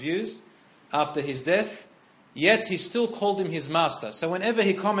Malik's views after his death, yet he still called him his master. So whenever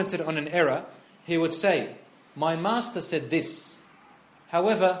he commented on an error, he would say, my master said this.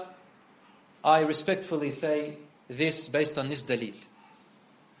 However, I respectfully say this based on this dalil.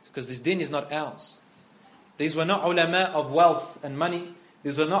 Because this deen is not ours. These were not ulama of wealth and money.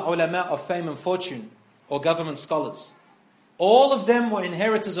 These were not ulama of fame and fortune or government scholars. All of them were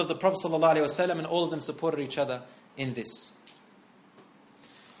inheritors of the Prophet ﷺ, and all of them supported each other in this.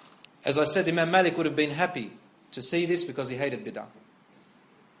 As I said, Imam Malik would have been happy to see this because he hated bid'ah.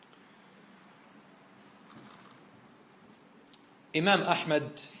 Imam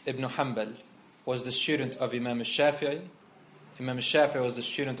Ahmad ibn Hanbal was the student of Imam Shaafi'i. Imam Shaafi'i was the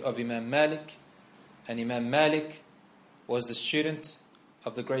student of Imam Malik. And Imam Malik was the student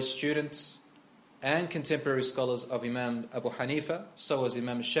of the great students and contemporary scholars of Imam Abu Hanifa. So was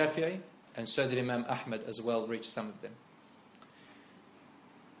Imam Shaafi'i, and so did Imam Ahmad as well, reach some of them.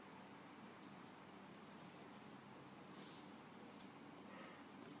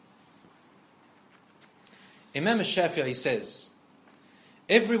 Imam Shaafi'i says,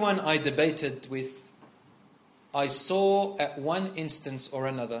 everyone I debated with, I saw at one instance or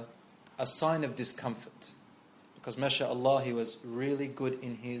another a sign of discomfort. Because mashallah, he was really good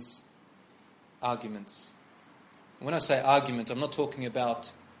in his arguments. When I say argument, I'm not talking about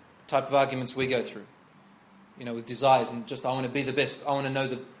the type of arguments we go through. With desires and just, I want to be the best, I want to know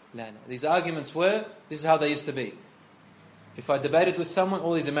the... No. These arguments were, this is how they used to be. If I debated with someone,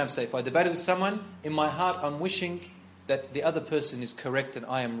 all these Imams say, if I debated with someone, in my heart I'm wishing that the other person is correct and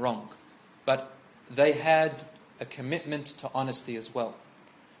I am wrong. But they had a commitment to honesty as well.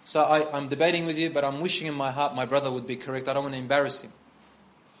 So I'm debating with you, but I'm wishing in my heart my brother would be correct. I don't want to embarrass him.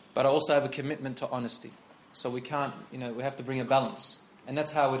 But I also have a commitment to honesty. So we can't, we have to bring a balance. And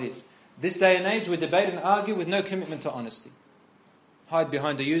that's how it is. This day and age, we debate and argue with no commitment to honesty. Hide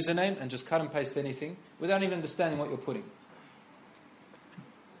behind a username and just cut and paste anything without even understanding what you're putting.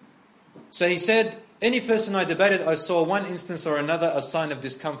 So he said, any person I debated, I saw one instance or another a sign of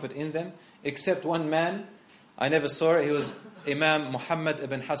discomfort in them, except one man. I never saw it. He was Imam Muhammad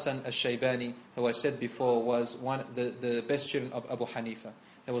ibn Hassan al-Shaybani, who I said before was the best student of Abu Hanifa.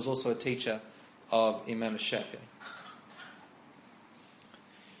 He was also a teacher of Imam Shaafi'i.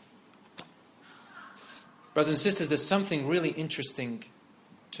 Brothers and sisters, there's something really interesting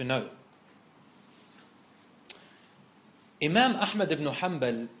to know. Imam Ahmad ibn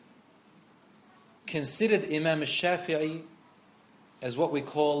Hanbal considered Imam Shaafi'i as what we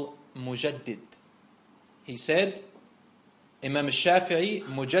call mujaddid. He said, Imam al-Shafi'i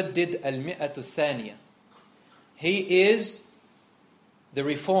Mujaddid al-Mi'atu Thaniya. He is the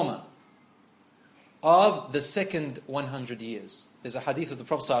reformer of the second 100 years. There's a hadith of the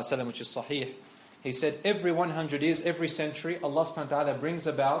Prophet ﷺ which is sahih. He said every 100 years, every century, Allah subhanahu wa ta'ala brings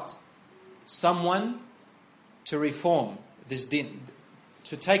about someone to reform this deen,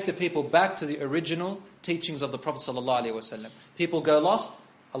 to take the people back to the original teachings of the Prophet ﷺ. People go lost,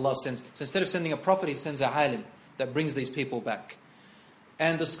 Allah sends. So instead of sending a prophet, He sends a alim that brings these people back.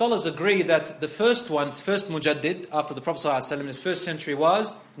 And the scholars agree that the first mujaddid after the Prophet ﷺ in the first century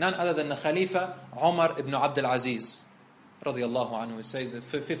was none other than the Khalifa Umar ibn Abdul Aziz radiyallahu anhu. We say the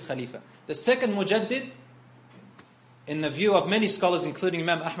fifth Khalifa. The second mujaddid, in the view of many scholars, including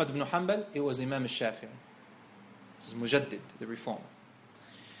Imam Ahmad ibn Hanbal, it was Imam al-Shafi'i. It was mujaddid, the reformer.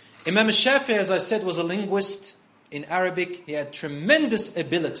 Imam al-Shafi'i, as I said, was a linguist in Arabic. He had tremendous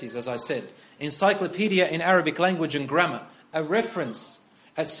abilities, as I said. Encyclopedia in Arabic language and grammar. A reference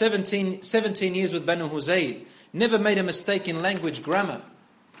at 17 years with Banu Huzayl. Never made a mistake in language, grammar,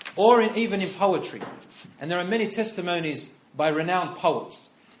 or even in poetry. And there are many testimonies by renowned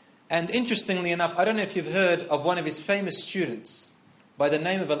poets. And interestingly enough, I don't know if you've heard of one of his famous students by the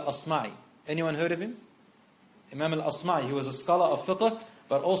name of Al-Asma'i. Anyone heard of him? Imam Al-Asma'i. He was a scholar of fiqh,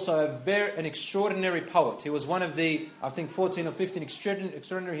 but also an extraordinary poet. He was one of the, I think, 14 or 15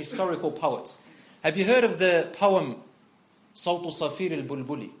 extraordinary historical poets. Have you heard of the poem صوت صفير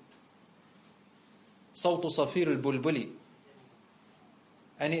البلبلي? صوت صفير البلبلي.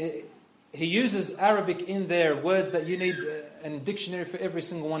 And he uses Arabic in there, words that you need a dictionary for every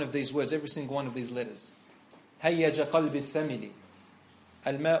single one of these words, every single one of these letters. هيج قلب الثمل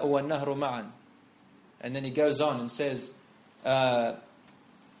الماء والنهر معا. And then he goes on and says,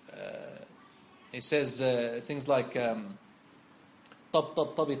 things like طب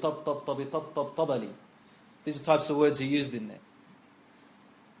طب طبي طب طب طبي طب طب طبلي. These are types of words he used in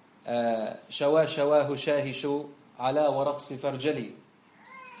there. شوا شواه شاهشو على ورقص فرجلي.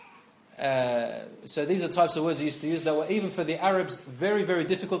 So these are types of words he used to use that were, even for the Arabs, very, very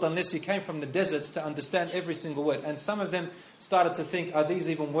difficult unless you came from the deserts to understand every single word. And some of them started to think, are these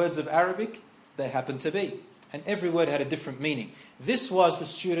even words of Arabic? They happen to be. And every word had a different meaning. This was the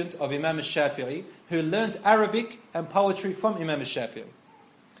student of Imam al-Shafi'i who learned Arabic and poetry from Imam al-Shafi'i.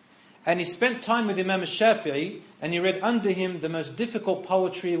 And he spent time with Imam al-Shafi'i, and he read under him the most difficult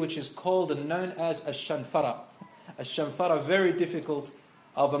poetry, which is called and known as Ash-Shanfara. Ash-Shanfara, very difficult,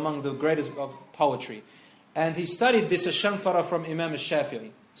 of among the greatest of poetry. And he studied this Ash-Shanfara from Imam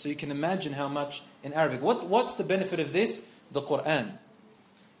al-Shafi'i. So you can imagine how much in Arabic. What's the benefit of this? The Quran.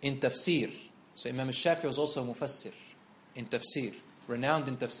 In tafsir. So Imam al-Shafi'i was also a mufassir. In tafsir. Renowned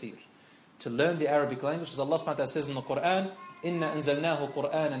in tafsir. To learn the Arabic language, as Allah subhanahu wa ta'ala says in the Quran, إِنَّا أَنزَلْنَاهُ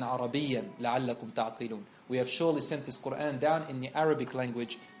قُرْآنًا عَرَبِيًّا لَعَلَّكُمْ تَعْقِلُونَ. We have surely sent this Quran down in the Arabic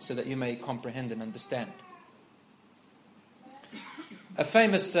language so that you may comprehend and understand. A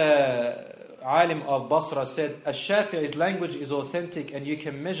famous alim of Basra said, Ash-Shafi'i's language is authentic and you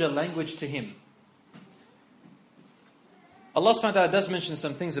can measure language to him. Allah subhanahu wa ta'ala does mention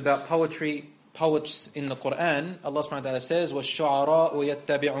some things about poets in the Quran. Allah subhanahu wa ta'ala says, وَالشُّعَرَاءُ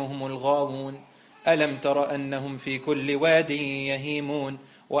يَتَّبِعُهُمُ الْغَاوُونَ أَلَمْ تَرَ أَنَّهُمْ فِي كُلِّ وَادٍ يَهِيمُونَ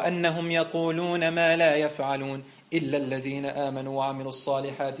وَأَنَّهُمْ يَقُولُونَ مَا لَا يَفْعَلُونَ إِلَّا الَّذِينَ آمَنُوا وَعَمِلُوا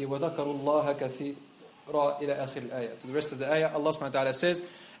الصَّالِحَاتِ وَذَكَرُوا اللَّهَ كَثِيرًا إِلَى آخِرِ الْآيَةِ. To the rest of the ayah, Allah subhanahu wa ta'ala says,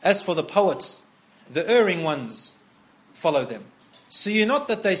 as for the poets, the erring ones, follow them. See you not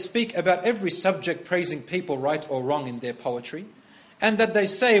that they speak about every subject praising people right or wrong in their poetry, and that they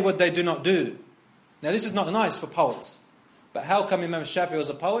say what they do not do. Now this is not nice for poets. But how come Imam Shaafi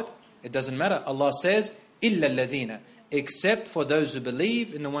was a poet? It doesn't matter. Allah says, إِلَّا الَّذِينَ, except for those who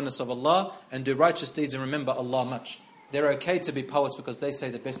believe in the oneness of Allah and do righteous deeds and remember Allah much. They're okay to be poets because they say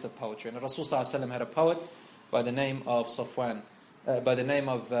the best of poetry. And Rasul ﷺ had a poet by the name of Safwan, by the name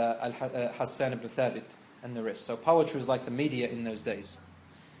of Hassan ibn Thabit and the rest. So poetry was like the media in those days.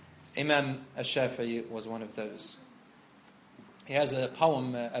 Imam al-Shafi'i was one of those. He has a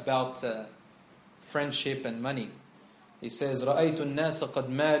poem about friendship and money. He says, رَأَيْتُ النَّاسَ قَدْ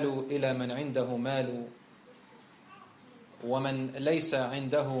مَالُوا إِلَى مَنْ عِنْدَهُ مَالُوا وَمَنْ لَيْسَ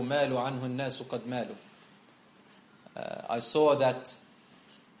عِنْدَهُ مَالُ عَنْهُ النَّاسُ قَدْ مَالُوا. I saw that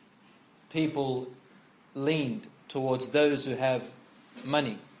people leaned towards those who have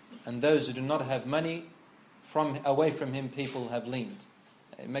money, and those who do not have money, away from him people have leaned.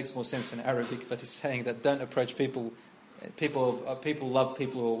 It makes more sense in Arabic, but he's saying that don't approach people. People love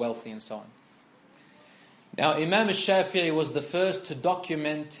people who are wealthy and so on. Now, Imam al-Shafi'i was the first to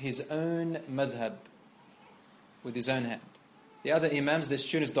document his own madhab with his own hand. The other Imams, their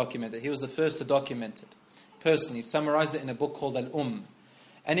students documented. He was the first to document it. personally, summarized it in a book called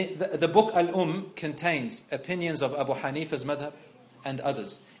And the book contains opinions of Abu Hanifa's madhab and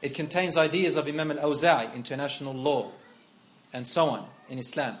others. It contains ideas of Imam al-Awza'i, international law, and so on in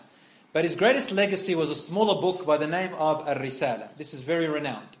Islam. But his greatest legacy was a smaller book by the name of Al-Risala. This is very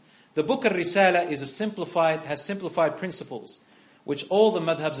renowned. The book Al-Risala has simplified principles which all the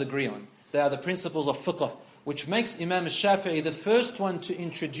madhabs agree on. They are the principles of fiqh, which makes Imam al-Shafi'i the first one to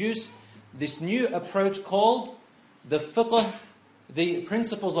introduce this new approach called the fiqh, the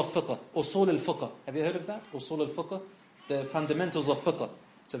principles of fiqh, usul al-fiqh. Have you heard of that? Usul al-fiqh, the fundamentals of fiqh.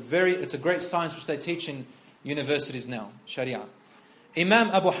 It's a great science which they teach in universities now, Sharia. Imam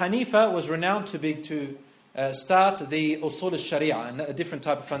Abu Hanifa was renowned to start the usul al-Sharia, and a different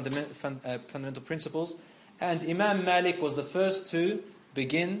type of fundamental principles. And Imam Malik was the first to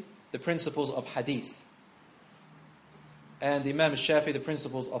begin the principles of hadith. And Imam Shaafi, the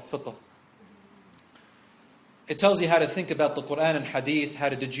principles of fiqh. It tells you how to think about the Quran and hadith, how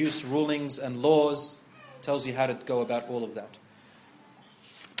to deduce rulings and laws. It tells you how to go about all of that.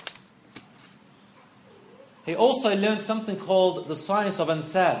 He also learned something called the science of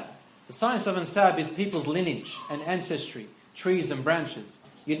ansab. The science of ansab is people's lineage and ancestry, trees and branches.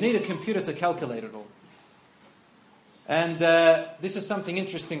 You'd need a computer to calculate it all. And this is something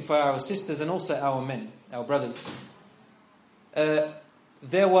interesting for our sisters and also our men, our brothers.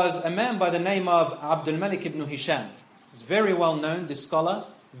 There was a man by the name of Abdul Malik ibn Hisham. He's very well known, this scholar,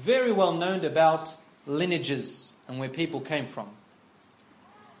 very well known about lineages and where people came from.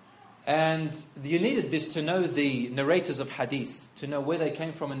 And you needed this to know the narrators of hadith, to know where they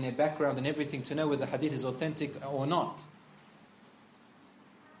came from and their background and everything, to know whether the hadith is authentic or not.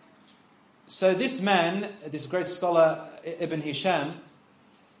 So this man, this great scholar, Ibn Hisham,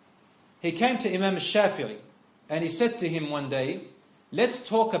 he came to Imam al-Shafi'i and he said to him one day, let's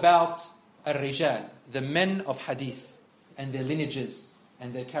talk about al-Rijal, the men of hadith and their lineages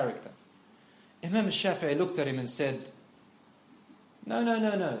and their character. Imam al-Shafi'i looked at him and said,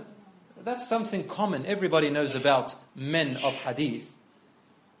 no. That's something common. Everybody knows about men of hadith.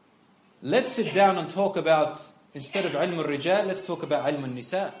 Let's sit down and talk about, instead of ilm al-Rijal, let's talk about ilm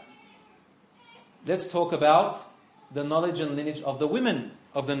al-Nisa. Let's talk about the knowledge and lineage of the women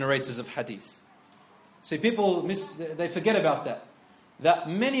of the narrators of hadith. See, people they forget about that. That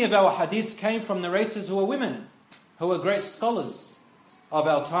many of our hadiths came from narrators who were women, who were great scholars of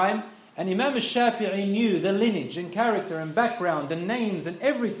our time. And Imam al-Shafi'i knew the lineage and character and background and names and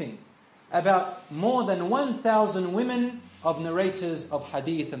everything about more than 1,000 women of narrators of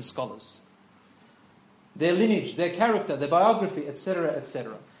hadith and scholars. Their lineage, their character, their biography, etc.,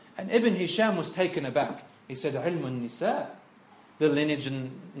 etc. And Ibn Hisham was taken aback. He said, Ilm al-Nisa, the lineage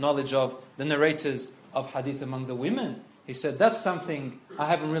and knowledge of the narrators of hadith among the women. He said, that's something I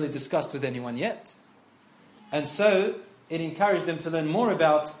haven't really discussed with anyone yet. And so it encouraged them to learn more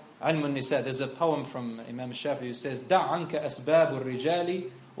about Ilm al-Nisa. There's a poem from Imam Shaafi who says, دَعْ عَنْكَ أَسْبَابُ الرِّجَالِ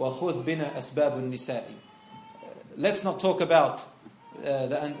وَخُذْ بِنَا أَسْبَابُ النِّسَاءِ. Let's not talk about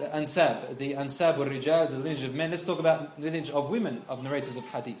the ansab al-rijal, the lineage of men. Let's talk about the lineage of women, of narrators of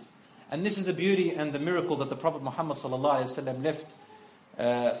hadith. And this is the beauty and the miracle that the Prophet Muhammad ﷺ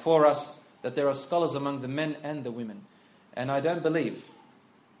left for us, that there are scholars among the men and the women. And I don't believe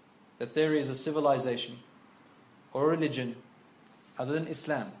that there is a civilization or religion other than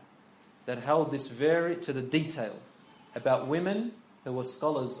Islam that held this very to the detail about women who were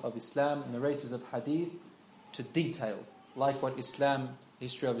scholars of Islam, narrators of hadith, to detail, like what Islam,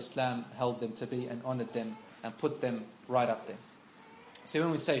 history of Islam held them to be and honored them and put them right up there. So when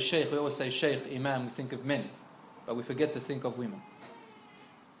we say Shaykh, we always say Shaykh, Imam, we think of men, but we forget to think of women.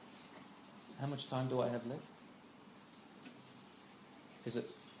 How much time do I have left?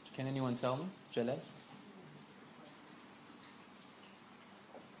 Can anyone tell me? Jalal?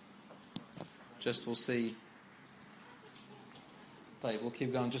 Just we'll see. We'll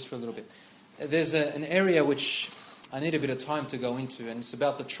keep going just for a little bit. There's an area which I need a bit of time to go into, and it's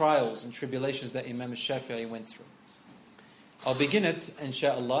about the trials and tribulations that Imam al-Shafi'i went through. I'll begin it,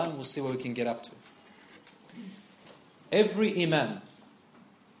 inshaAllah, and we'll see what we can get up to. Every Imam,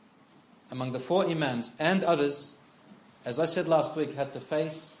 among the 4 Imams and others, as I said last week, had to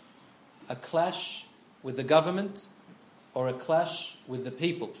face a clash with the government or a clash with the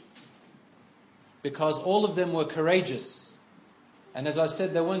people. Because all of them were courageous. And as I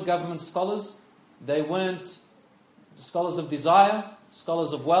said, they weren't government scholars. They weren't scholars of desire,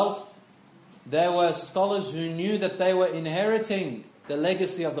 scholars of wealth. They were scholars who knew that they were inheriting the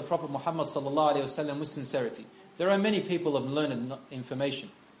legacy of the Prophet Muhammad ﷺ with sincerity. There are many people of learned information,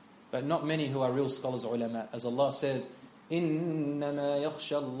 but not many who are real scholars or ulama. As Allah says, إِنَّمَا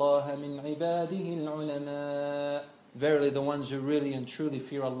يَخْشَى اللَّهَ مِنْ عِبَادِهِ الْعُلَمَاءِ. Verily the ones who really and truly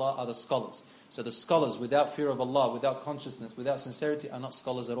fear Allah are the scholars. So the scholars without fear of Allah, without consciousness, without sincerity are not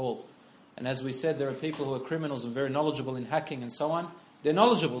scholars at all. And as we said, there are people who are criminals and very knowledgeable in hacking and so on. They're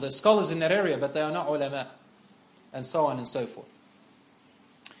knowledgeable, they're scholars in that area, but they are not ulama. And so on and so forth.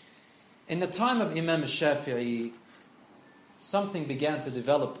 In the time of Imam Shaafi, something began to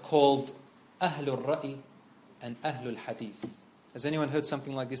develop called Ahlul Ra'i and Ahlul Hadith. Has anyone heard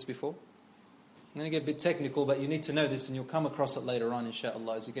something like this before? I'm going to get a bit technical, but you need to know this and you'll come across it later on,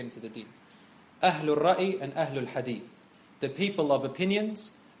 inshaAllah, as you get into the deen. Ahlul Ra'i and Ahlul Hadith. The people of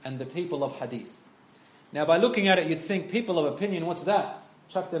opinions and the people of Hadith. Now, by looking at it, you'd think, people of opinion, what's that?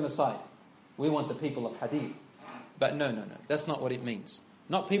 Chuck them aside. We want the people of Hadith. But no. That's not what it means.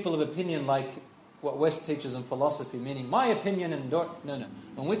 Not people of opinion like what West teaches in philosophy, meaning my opinion and... No.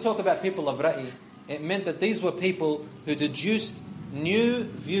 When we talk about people of Ra'i, it meant that these were people who deduced new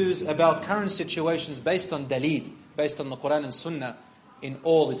views about current situations based on dalil, based on the Quran and Sunnah in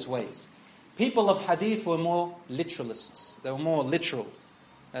all its ways. People of Hadith were more literalists. They were more literal.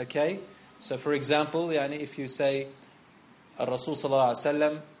 Okay? So for example, if you say Rasul Sallallahu Alaihi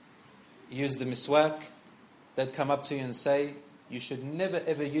Wasallam used the miswak, they'd come up to you and say, you should never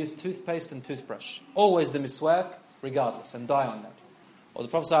ever use toothpaste and toothbrush. Always the miswak, regardless, and die on that. Or the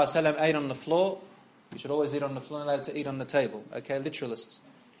Prophet Sallallahu Alaihi Wasallam ate on the floor, you should always eat on the floor and allowed to eat on the table. Okay, literalists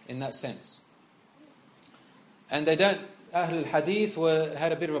in that sense. And they don't, Ahlul Hadith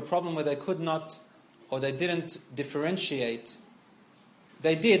had a bit of a problem where they could not, or they didn't differentiate.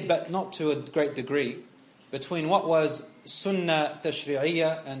 They did, but not to a great degree, between what was Sunnah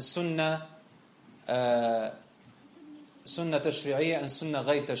Tashri'iyya and Sunnah Tashri'iyya and Sunnah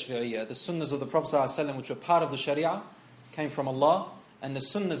Ghayr Tashri'iyya. The Sunnahs of the Prophet ﷺ, which were part of the Sharia, came from Allah, and the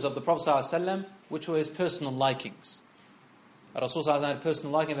Sunnahs of the Prophet ﷺ, which were his personal likings. Rasul ﷺ had a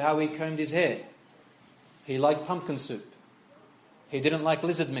personal liking of how he combed his hair. He liked pumpkin soup. He didn't like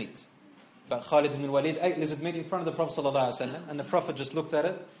lizard meat. But Khalid ibn Walid ate lizard meat in front of the Prophet ﷺ, and the Prophet just looked at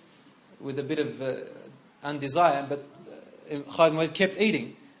it with a bit of undesire, but Khalid ibn Walid kept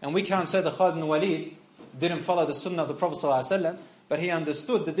eating. And we can't say that Khalid ibn Walid didn't follow the Sunnah of the Prophet ﷺ, but he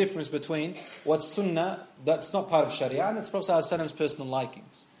understood the difference between what's Sunnah, that's not part of Sharia, and it's Prophet ﷺ's personal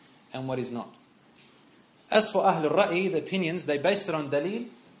likings, and what is not. As for Ahlul Ra'i, the opinions, they based it on dalil.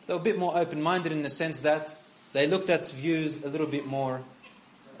 They were a bit more open-minded in the sense that they looked at views a little bit more,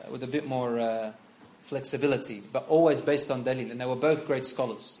 with a bit more flexibility, but always based on dalil, and they were both great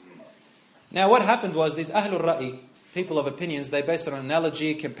scholars. Now what happened was, these Ahlul Ra'i, people of opinions, they based it on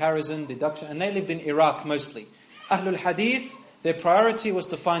analogy, comparison, deduction, and they lived in Iraq mostly. Ahlul Hadith, their priority was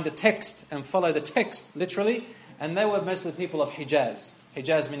to find the text and follow the text, literally, and they were mostly people of Hijaz.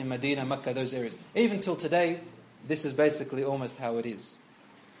 Hijaz meaning Medina, Mecca, those areas. Even till today, this is basically almost how it is.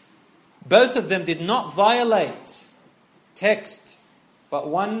 Both of them did not violate text, but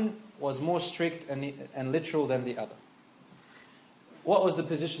one was more strict and literal than the other. What was the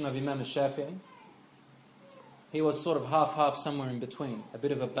position of Imam Shaafi? He was sort of half-half, somewhere in between, a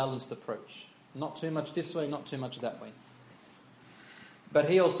bit of a balanced approach. Not too much this way, not too much that way. But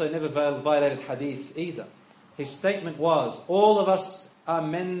he also never violated hadith either. His statement was, all of us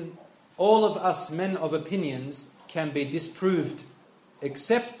men of opinions can be disproved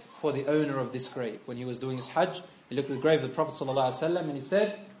except for the owner of this grave. When he was doing his hajj, he looked at the grave of the Prophet ﷺ and he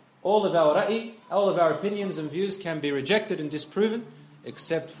said, all of our opinions and views can be rejected and disproven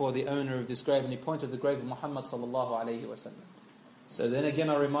except for the owner of this grave. And he pointed to the grave of Muhammad ﷺ. So then again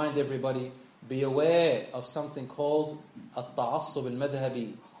I remind everybody, be aware of something called at-ta'assub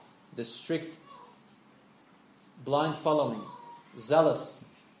al-madhabi, the strict blind following, zealous,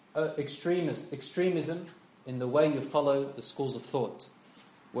 extremism in the way you follow the schools of thought.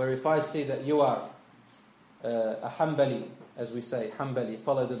 Where if I see that you are a Hanbali, as we say, Hanbali,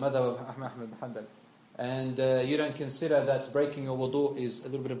 follow the madhab of Ahmad bin Hanbal, and you don't consider that breaking your wudu is a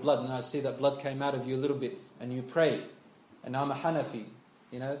little bit of blood, and I see that blood came out of you a little bit, and you pray, and I'm a Hanafi,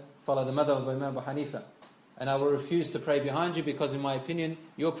 follow the madhab of Imam Abu Hanifa, and I will refuse to pray behind you because in my opinion,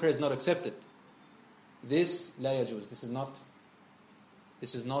 your prayer is not accepted. This, la yajuz, this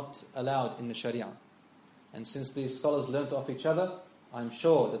is not allowed in the Sharia. And since these scholars learnt off each other, I'm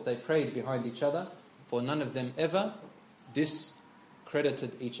sure that they prayed behind each other, for none of them ever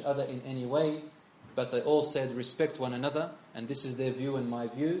discredited each other in any way, but they all said respect one another, and this is their view and my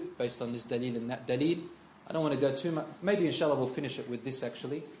view, based on this dalil and that dalil. I don't want to go too much, maybe inshallah we'll finish it with this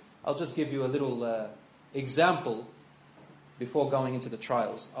actually. I'll just give you a little example before going into the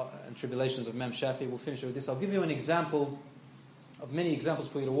trials and tribulations of Imam Shaafi. We'll finish it with this. I'll give you an example of many examples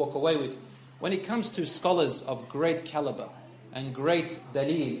for you to walk away with When it comes to scholars of great caliber and great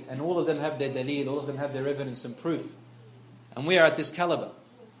daleel, and all of them have their daleel, all of them have their evidence and proof, and we are at this caliber,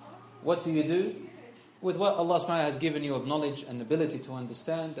 what do you do? With what Allah subhanahu wa ta'ala has given you of knowledge and ability to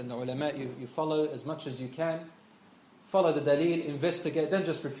understand, and the ulama, you follow as much as you can. Follow the daleel, investigate. Don't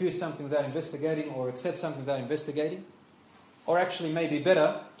just refuse something without investigating, or accept something without investigating. Or actually, maybe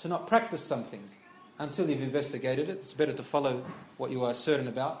better to not practice something until you've investigated it. It's better to follow what you are certain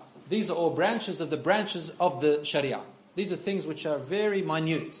about. These are all branches of the Sharia. These are things which are very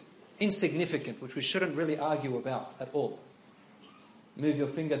minute, insignificant, which we shouldn't really argue about at all. Move your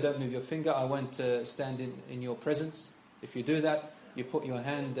finger, don't move your finger. I won't stand in your presence. If you do that, you put your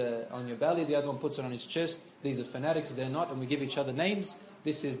hand on your belly, the other one puts it on his chest. These are fanatics, they're not, and we give each other names.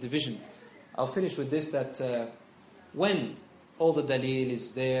 This is division. I'll finish with this, that when all the daleel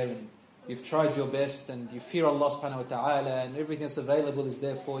is there, and you've tried your best, and you fear Allah subhanahu wa ta'ala, and everything that's available is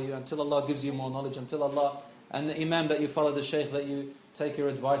there for you, until Allah gives you more knowledge, until Allah, and the Imam that you follow, the Shaykh that you take your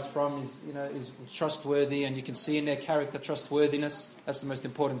advice from is trustworthy, and you can see in their character trustworthiness. That's the most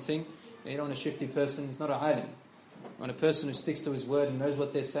important thing. You don't want a shifty person, he's not an alim. When a person who sticks to his word and knows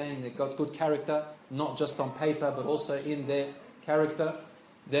what they're saying, they've got good character, not just on paper, but also in their character,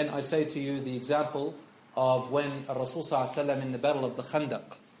 then I say to you the example of when Rasul sallallahu alaihi wasallam in the battle of the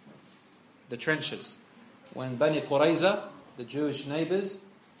Khandaq, the trenches, when Bani Qurayza, the Jewish neighbors,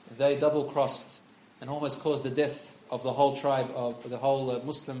 they double-crossed and almost caused the death of the whole tribe, of the whole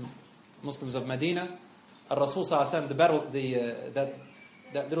Muslims of Medina. Rasul sallallahu alaihi wasallam, the battle,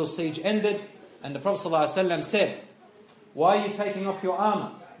 that little siege ended, and the Prophet sallallahu alaihi wasallam said, "Why are you taking off your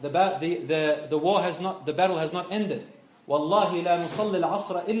armor? The war has not, the battle has not ended. Wallahi la nusalli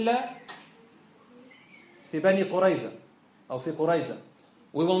al-asra illa fi Bani Qurayza, or fi Qurayza.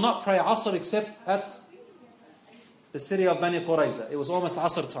 We will not pray Asr except at the city of Bani Qurayza." It was almost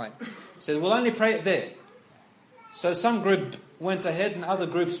Asr time. He said, "We'll only pray it there." So some group went ahead and other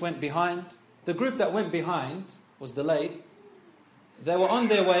groups went behind. The group that went behind was delayed. They were on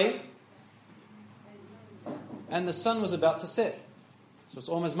their way, and the sun was about to set. So it's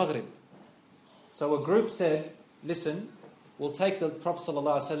almost Maghrib. So a group said, "Listen, we'll take the Prophet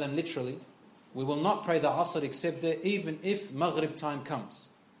ﷺ literally. We will not pray the Asr except there, even if Maghrib time comes."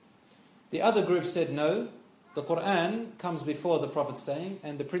 The other group said, "No, the Quran comes before the Prophet saying,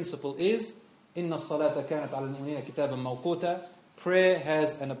 and the principle is, Inna as-salata kanat ala al-mu'minina kitaban mawquta." Prayer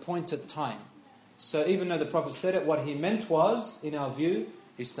has an appointed time. So even though the Prophet said it, what he meant was, in our view,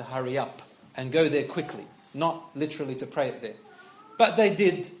 is to hurry up and go there quickly, not literally to pray it there. But they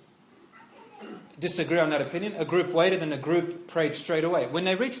did disagree on that opinion. A group waited and a group prayed straight away. When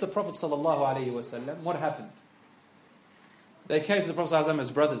they reached the Prophet ﷺ, what happened? They came to the Prophet ﷺ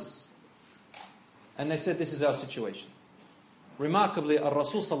as brothers, and they said, "This is our situation." Remarkably,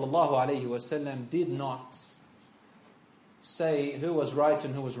 Rasul ﷺ did not say who was right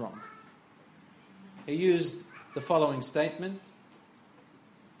and who was wrong. He used the following statement: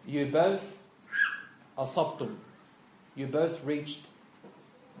 "You both asabtum." You both reached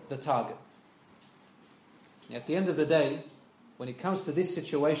the target. At the end of the day, when it comes to this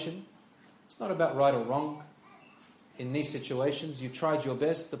situation, it's not about right or wrong. In these situations, you tried your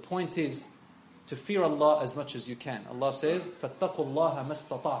best. The point is to fear Allah as much as you can. Allah says, فَاتَّقُوا اللَّهَ مَا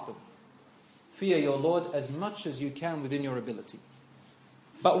اسْتَطَعْتُمْ. Fear your Lord as much as you can within your ability.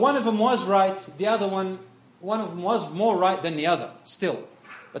 But one of them was right, the other one of them was more right than the other, still.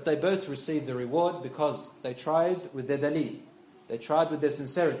 But they both received the reward because they tried with their daleel. They tried with their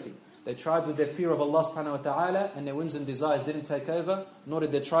sincerity. They tried with their fear of Allah subhanahu wa ta'ala, and their whims and desires didn't take over, nor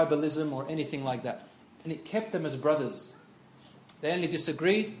did their tribalism or anything like that. And it kept them as brothers. They only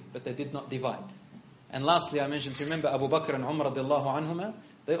disagreed, but they did not divide. And lastly, I mentioned, remember Abu Bakr and Umar radiallahu anhuma?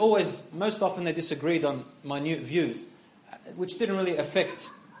 They always, most often they disagreed on minute views, which didn't really affect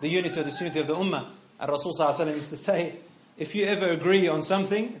the unity or disunity of the ummah. And Rasul sallallahu alaihi wasallam used to say, if you ever agree on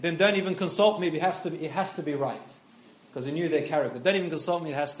something, then don't even consult me, it has to be right. Because he knew their character. Don't even consult me,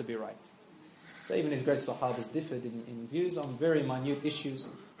 it has to be right. So even his great sahabas differed in views on very minute issues.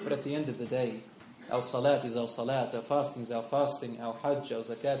 But at the end of the day, our salat is our salat, our fasting is our fasting, our hajj, our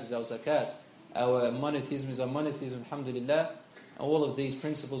zakat is our zakat, our monotheism is our monotheism, alhamdulillah. All of these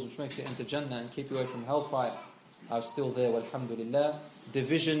principles which makes you enter Jannah and keep you away from hellfire are still there, alhamdulillah.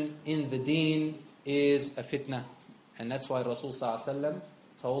 Division in the deen is a fitna. And that's why Rasul sallallahu alaihi wasallam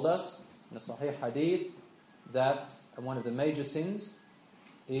told us in a sahih hadith that one of the major sins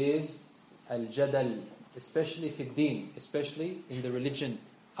is al-jadal, especially fi deen, especially in the religion,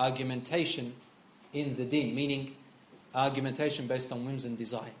 argumentation in the deen, meaning argumentation based on whims and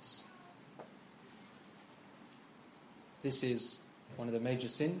desires. This is one of the major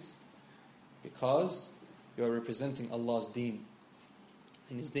sins. because you are representing Allah's deen,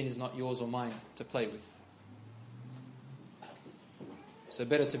 and His deen is not yours or mine to play with. So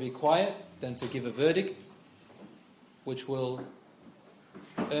better to be quiet than to give a verdict which will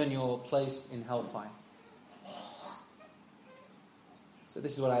earn your place in hellfire. So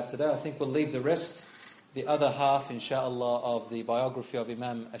this is what I have today. I think we'll leave the rest, the other half, insha'Allah, of the biography of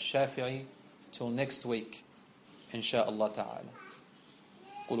Imam Shaafi till next week, insha'Allah ta'ala.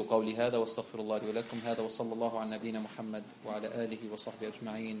 قولوا قولي هذا واستغفر الله لي ولكم هذا وصلى الله على نبينا محمد وعلى آله وصحبه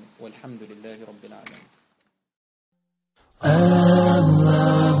أجمعين والحمد لله رب العالمين.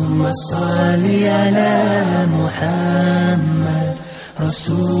 اللهم صل على محمد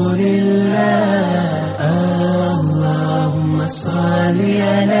رسول الله. اللهم صل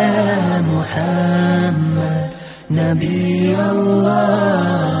على محمد نبي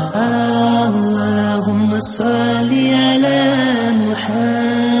الله. اللهم صل على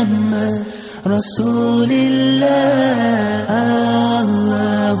محمد رسول الله.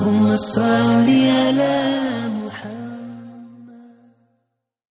 اللهم صل على